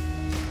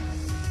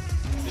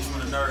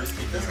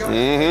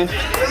 Mm-hmm.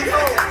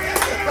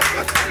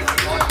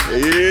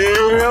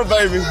 Yeah,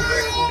 baby.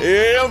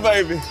 Yeah,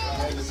 baby.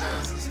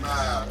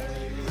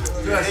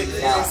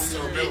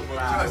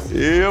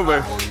 Yeah,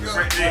 baby.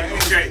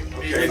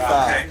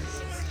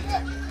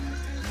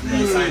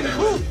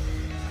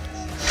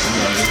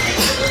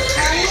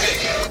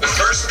 The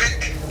first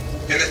pick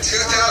in the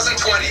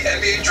 2020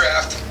 NBA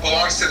draft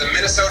belongs to the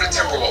Minnesota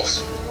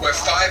Timberwolves, who have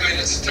 5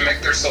 minutes to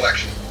make their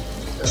selection.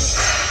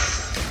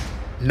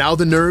 Now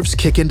the nerves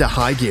kick into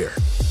high gear.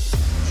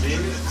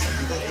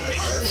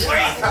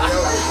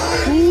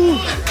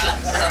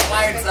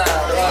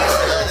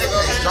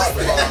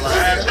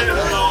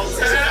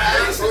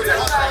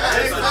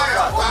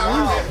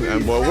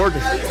 That boy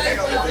working.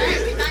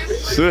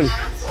 Soon.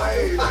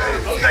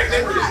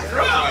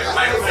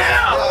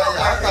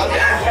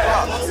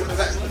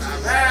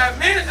 5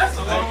 minutes, that's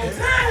a long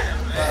time.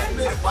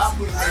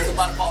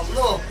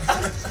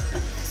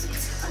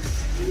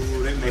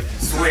 Ooh, they make you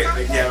sweat.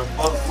 They get them.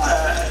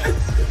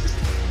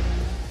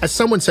 As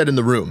someone said in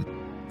the room,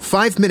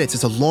 5 minutes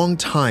is a long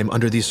time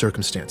under these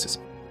circumstances.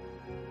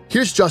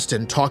 Here's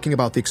Justin talking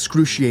about the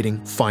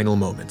excruciating final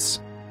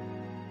moments.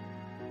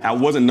 I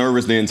wasn't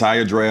nervous the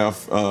entire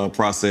draft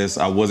process.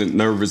 I wasn't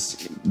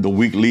nervous the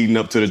week leading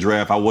up to the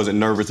draft. I wasn't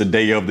nervous the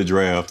day of the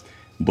draft.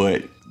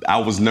 But I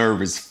was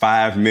nervous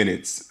 5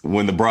 minutes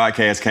when the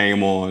broadcast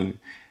came on.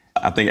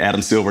 I think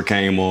Adam Silver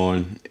came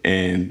on,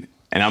 and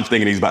I'm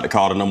thinking he's about to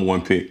call the number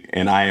 1 pick,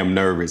 and I am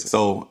nervous.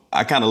 So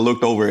I kind of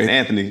looked over at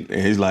Anthony,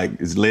 and he's like,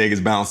 his leg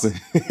is bouncing.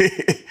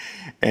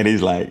 And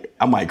he's like,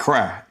 I might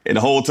cry. And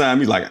the whole time,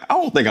 he's like, I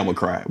don't think I'm going to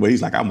cry. But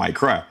he's like, I might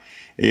cry.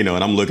 You know,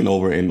 and I'm looking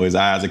over, and his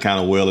eyes are kind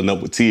of welling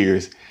up with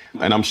tears.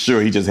 And I'm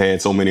sure he just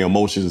had so many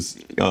emotions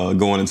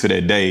going into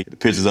that day. The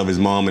pictures of his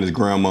mom and his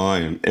grandma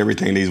and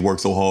everything that he's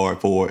worked so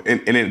hard for.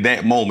 And at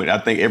that moment, I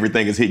think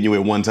everything is hitting you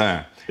at one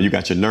time. You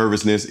got your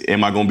nervousness.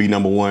 Am I going to be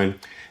number 1?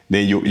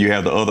 Then you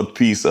have the other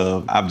piece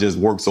of, I've just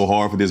worked so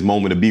hard for this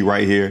moment to be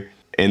right here.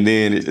 And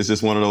then it's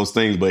just one of those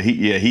things. But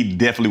he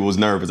definitely was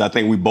nervous. I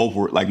think we both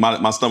were, like,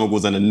 my stomach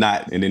was in a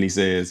knot. And then he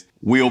says,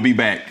 we'll be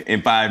back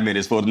in 5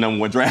 minutes for the number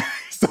 1 draft.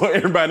 So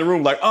everybody in the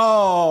room like,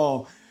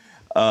 oh,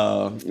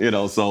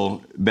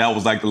 so that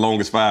was like the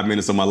longest 5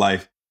 minutes of my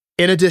life.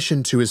 In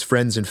addition to his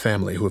friends and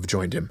family who have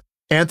joined him,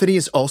 Anthony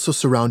is also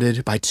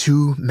surrounded by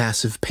 2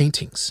 massive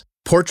paintings,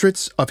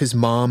 portraits of his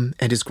mom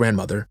and his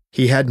grandmother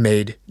he had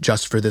made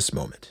just for this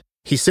moment.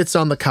 He sits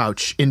on the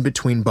couch in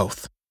between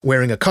both,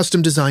 wearing a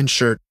custom-designed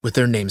shirt with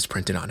their names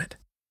printed on it.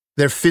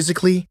 They're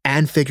physically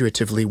and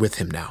figuratively with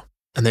him now,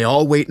 and they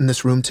all wait in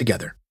this room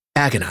together,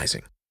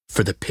 agonizing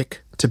for the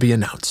pick to be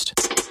announced.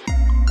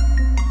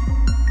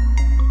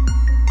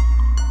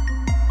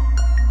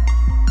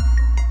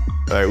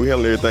 All right, we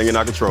handled everything in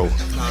our control.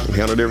 We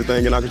handled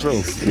everything in our control.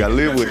 You gotta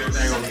live with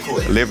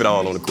it. Live it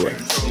all on the court.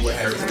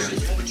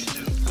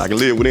 I can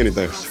live with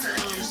anything.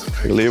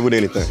 I can live with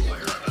anything.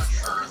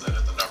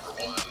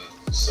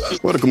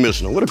 What a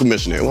commissioner? What a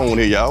commissioner? I want to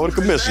hear y'all. What a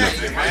commissioner?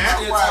 Let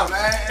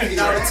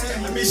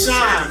me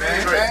shine,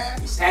 man.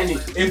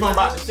 If I'm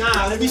about to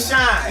shine, let me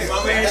shine.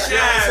 My man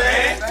shine,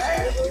 man.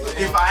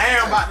 If I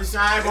am about to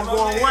shine, if I'm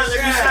going 1,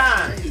 let me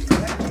shine.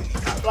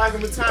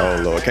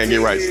 Oh, Lord, can't get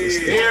right.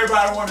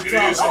 Everybody want to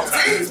talk.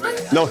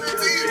 No.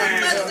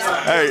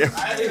 Hey.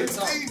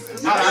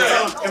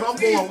 If I'm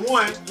going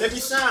 1, let me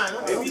shine.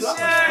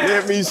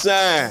 Let me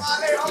shine.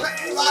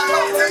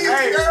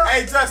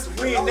 Hey, Justin,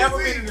 we ain't never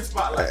been in the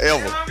spotlight.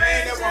 Ever.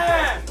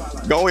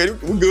 Go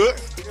ahead. We good.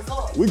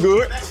 We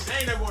good.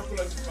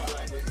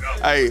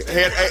 Hey,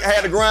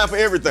 had to grind for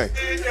everything.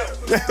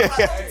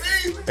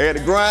 Had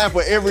to grind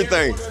for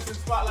everything.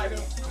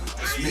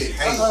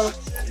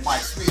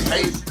 Mike Smith,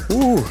 hey.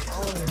 Ooh.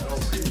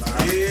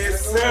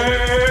 Yes,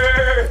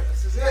 sir.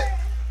 This is it.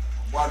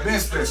 Boy, Ben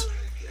special.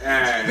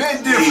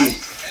 Ben different.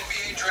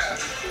 NBA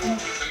draft. The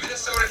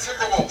Minnesota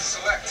Timberwolves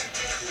select.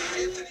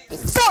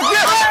 Fuck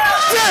yes!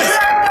 Yes!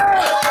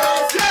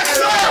 Yes,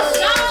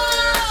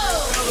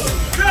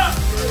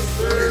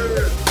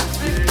 sir!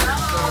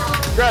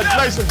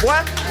 Congratulations,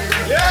 boy.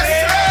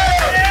 Yes, sir!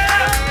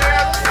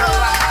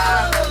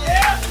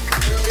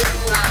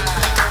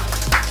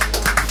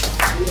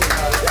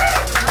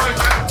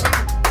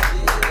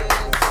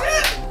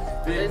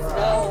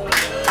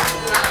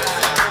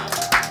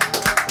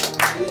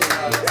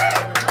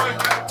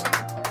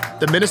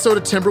 The Minnesota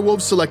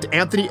Timberwolves select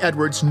Anthony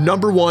Edwards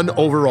number 1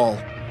 overall.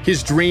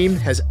 His dream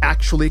has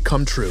actually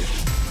come true.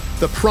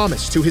 The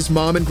promise to his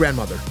mom and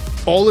grandmother,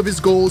 all of his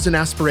goals and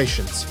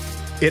aspirations,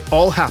 it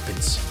all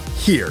happens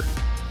here,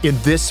 in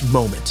this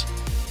moment.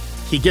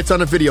 He gets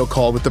on a video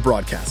call with the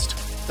broadcast.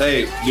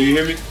 Hey, do you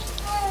hear me?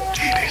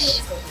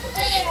 Jesus.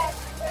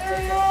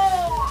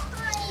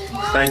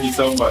 Thank you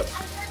so much.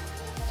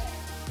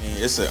 I mean,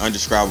 it's an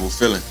undescribable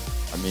feeling.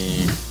 I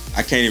mean,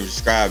 I can't even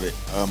describe it.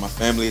 My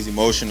family is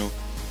emotional. I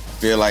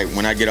feel like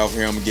when I get off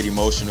here, I'm gonna get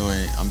emotional,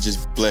 and I'm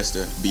just blessed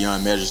to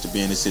beyond measures to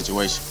be in this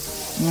situation.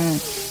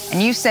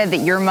 And you said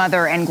that your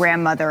mother and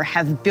grandmother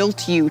have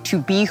built you to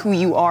be who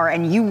you are,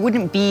 and you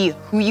wouldn't be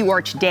who you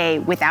are today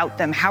without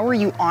them. How are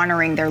you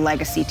honoring their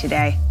legacy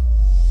today?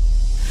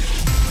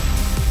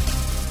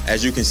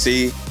 As you can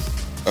see,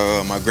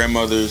 my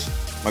grandmother's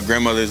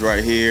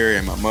right here,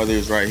 and my mother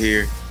is right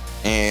here.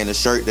 And the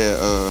shirt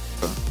that,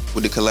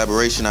 with the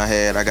collaboration I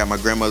had, I got my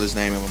grandmother's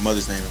name and my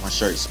mother's name in my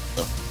shirts.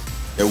 So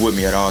they're with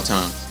me at all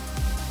times.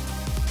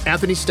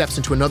 Anthony steps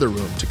into another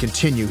room to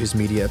continue his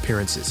media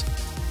appearances,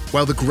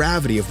 while the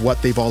gravity of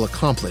what they've all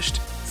accomplished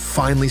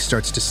finally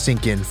starts to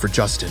sink in for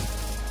Justin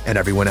and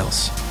everyone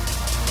else.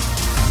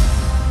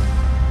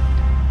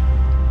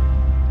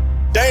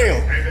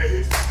 Damn.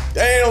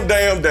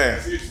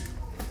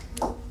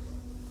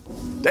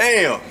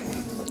 Damn.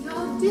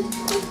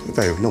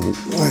 Babe, no.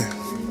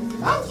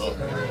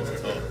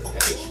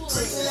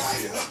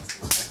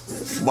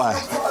 Why?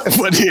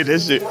 What did that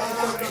shit?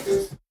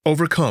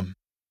 Overcome,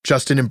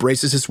 Justin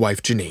embraces his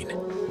wife, Janine.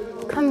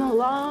 Come a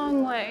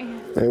long way.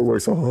 They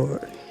work so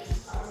hard.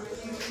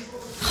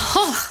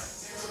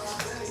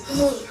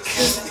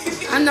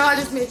 I know I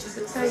just made you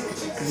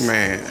say.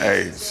 Man,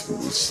 hey,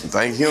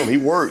 thank him. He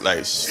worked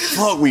like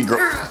fuck. We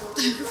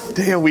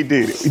damn, we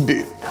did it. We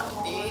did it.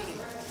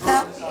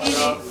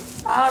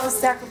 All the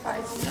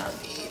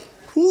sacrifices.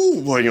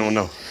 Ooh, boy, you don't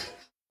know.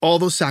 All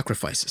those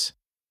sacrifices,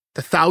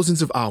 the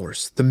thousands of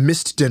hours, the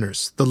missed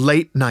dinners, the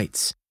late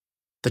nights,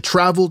 the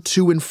travel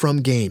to and from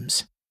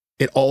games,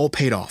 it all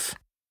paid off.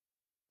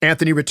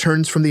 Anthony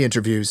returns from the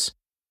interviews,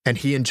 and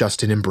he and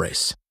Justin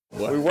embrace.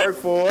 We work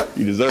for it.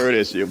 You deserve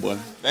that shit, boy.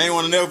 They ain't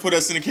want to never put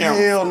us in the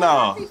camera. Hell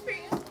no.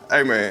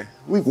 Hey, man,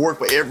 we work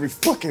for every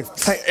fucking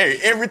thing. Hey,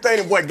 everything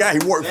the boy got,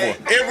 he worked for.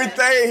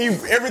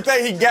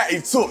 Everything he got,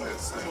 he took.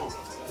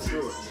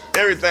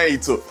 Everything he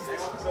took.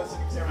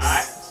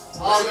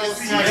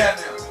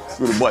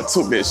 The boy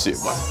took that shit,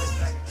 boy.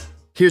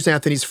 Here's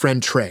Anthony's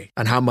friend Trey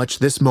on how much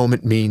this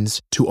moment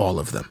means to all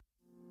of them.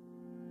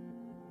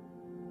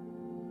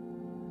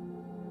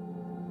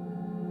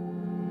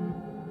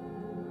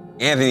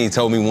 Anthony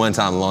told me one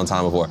time, a long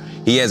time before,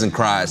 he hasn't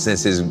cried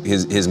since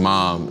his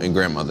mom and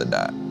grandmother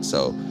died.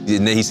 So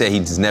he said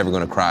he's never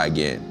gonna cry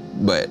again.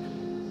 But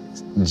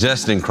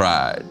Justin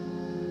cried.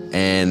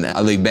 And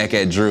I look back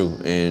at Drew,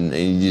 and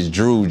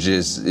Drew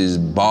just is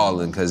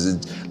balling, because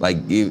it's like,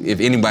 if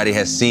anybody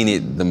has seen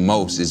it the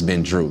most, it's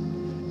been Drew.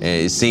 And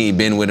it's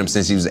been with him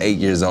since he was 8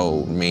 years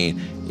old. I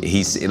mean,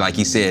 like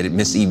he said,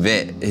 Miss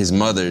Yvette, his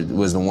mother,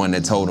 was the one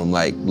that told him,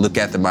 like, look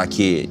after my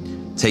kid.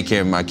 Take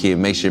care of my kid,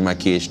 make sure my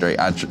kid's straight.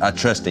 I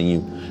trust in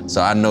you. So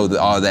I know that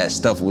all that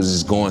stuff was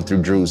just going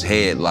through Drew's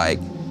head, like,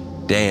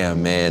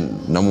 damn, man,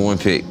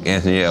 #1 pick,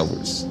 Anthony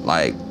Edwards.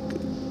 Like,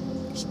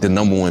 the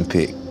 #1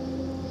 pick.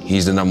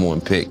 He's the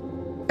 #1 pick.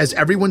 As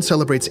everyone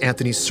celebrates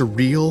Anthony's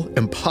surreal,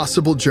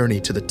 impossible journey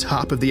to the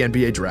top of the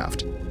NBA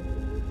draft,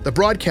 the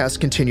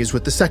broadcast continues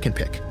with the second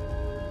pick,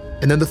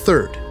 and then the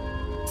third,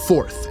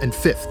 fourth, and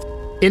fifth,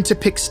 into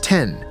picks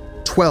 10,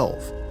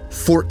 12,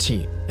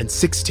 14, and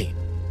 16.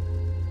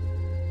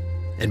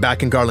 And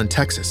back in Garland,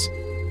 Texas,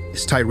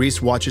 as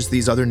Tyrese watches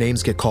these other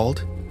names get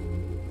called,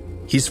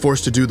 he's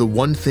forced to do the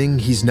one thing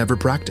he's never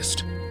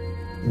practiced,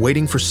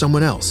 waiting for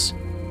someone else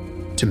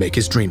to make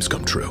his dreams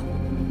come true.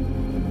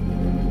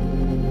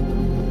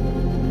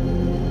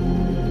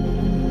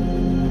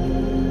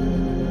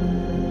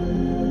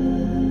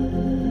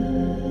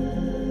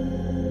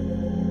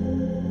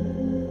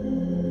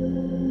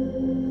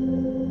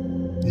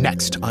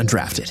 Next on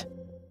Drafted.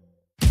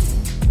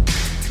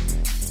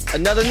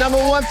 Another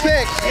 #1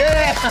 pick.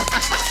 Yeah.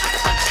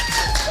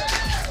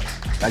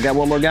 I got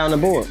one more guy on the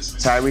board.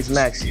 Tyrese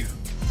Maxey.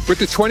 With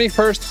the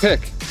 21st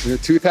pick in the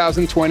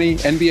 2020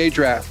 NBA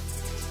Draft,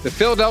 the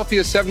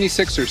Philadelphia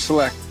 76ers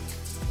select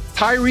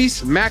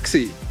Tyrese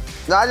Maxey.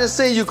 No, I just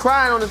seen you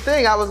crying on the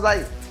thing. I was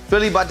like,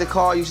 Philly about to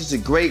call you. She's a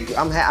great.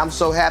 I'm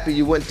so happy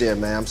you went there,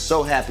 man. I'm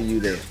so happy you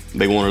there.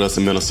 They wanted us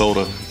in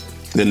Minnesota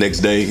the next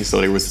day, so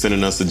they were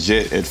sending us a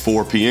jet at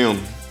 4 p.m.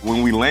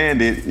 When we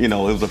landed, it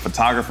was a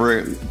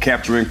photographer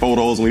capturing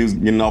photos when he was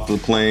getting off the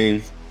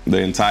plane. The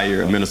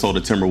entire Minnesota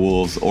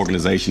Timberwolves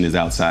organization is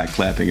outside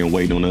clapping and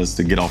waiting on us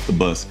to get off the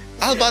bus.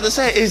 I was about to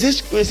say, is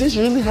this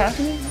really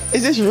happening?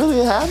 Is this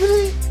really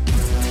happening?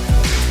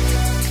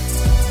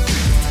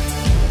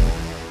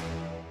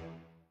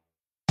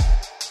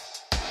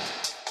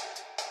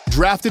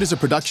 Drafted is a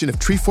production of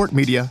Treefort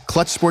Media,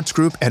 Clutch Sports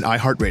Group, and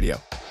iHeartRadio.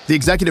 The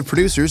executive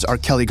producers are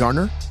Kelly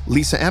Garner,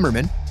 Lisa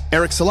Ammerman,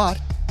 Eric Salat,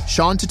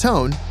 Sean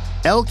Tatone,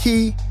 L.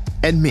 Key,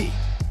 and me,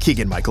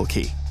 Keegan-Michael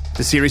Key.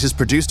 The series is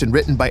produced and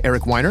written by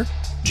Eric Weiner.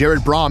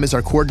 Jared Brahm is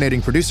our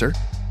coordinating producer.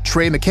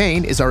 Trey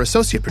McCain is our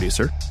associate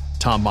producer.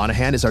 Tom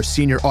Monahan is our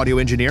senior audio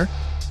engineer.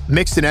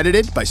 Mixed and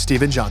edited by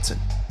Steven Johnson.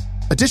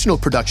 Additional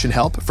production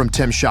help from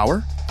Tim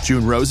Schauer,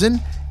 June Rosen,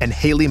 and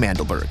Haley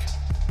Mandelberg.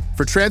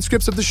 For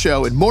transcripts of the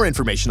show and more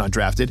information on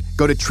Drafted,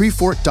 go to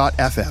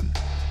treefort.fm.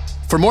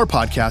 For more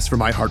podcasts from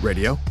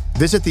iHeartRadio,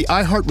 visit the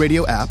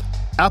iHeartRadio app,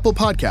 Apple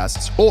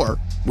Podcasts, or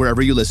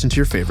wherever you listen to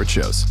your favorite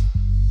shows.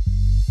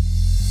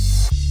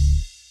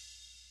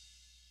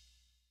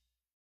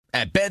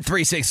 At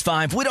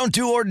Bet365, we don't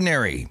do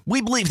ordinary.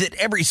 We believe that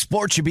every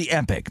sport should be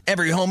epic.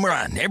 Every home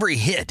run, every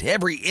hit,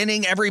 every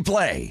inning, every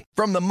play.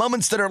 From the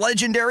moments that are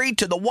legendary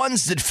to the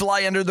ones that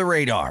fly under the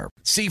radar.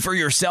 See for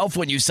yourself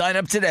when you sign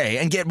up today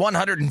and get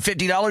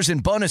 $150 in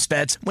bonus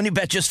bets when you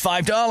bet just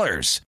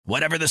 $5.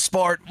 Whatever the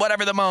sport,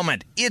 whatever the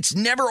moment, it's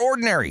never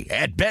ordinary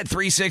at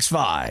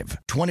Bet365.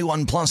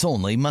 21 plus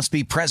only. Must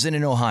be present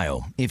in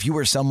Ohio. If you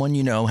or someone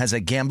you know has a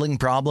gambling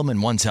problem and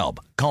wants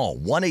help, call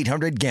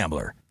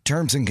 1-800-GAMBLER.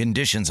 Terms and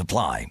conditions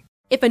apply.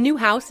 If a new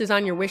house is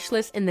on your wish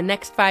list in the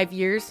next 5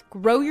 years,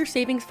 grow your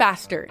savings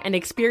faster and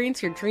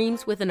experience your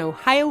dreams with an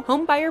Ohio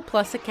Homebuyer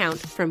Plus account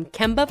from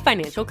Kemba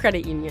Financial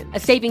Credit Union. A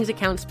savings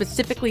account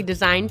specifically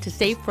designed to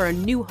save for a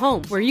new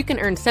home, where you can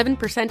earn 7%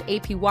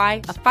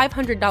 APY,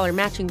 a $500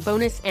 matching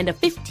bonus, and a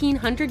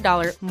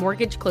 $1,500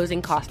 mortgage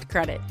closing cost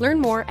credit. Learn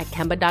more at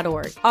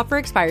Kemba.org. Offer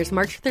expires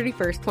March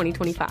 31st,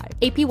 2025.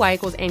 APY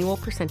equals annual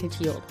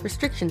percentage yield.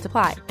 Restrictions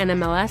apply.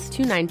 NMLS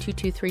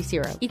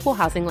 292230. Equal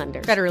housing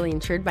lender. Federally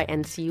insured by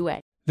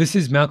NCUA. This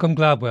is Malcolm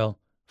Gladwell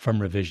from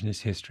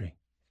Revisionist History.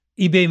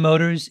 eBay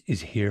Motors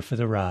is here for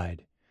the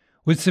ride.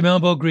 With some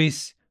elbow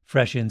grease,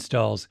 fresh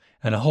installs,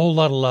 and a whole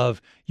lot of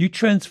love, you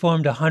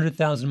transformed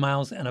 100,000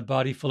 miles and a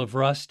body full of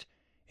rust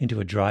into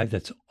a drive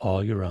that's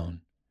all your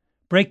own.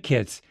 Brake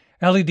kits,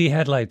 LED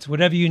headlights,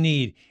 whatever you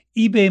need,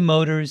 eBay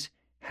Motors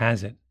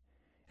has it.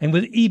 And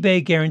with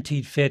eBay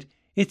Guaranteed Fit,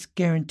 it's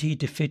guaranteed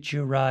to fit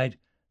your ride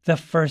the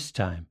first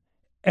time,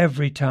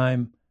 every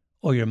time,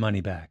 or your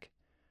money back.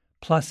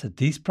 Plus, at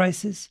these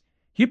prices,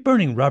 you're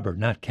burning rubber,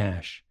 not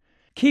cash.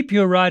 Keep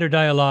your ride or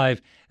die alive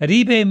at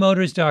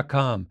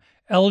ebaymotors.com.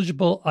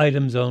 Eligible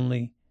items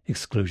only.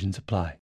 Exclusions apply.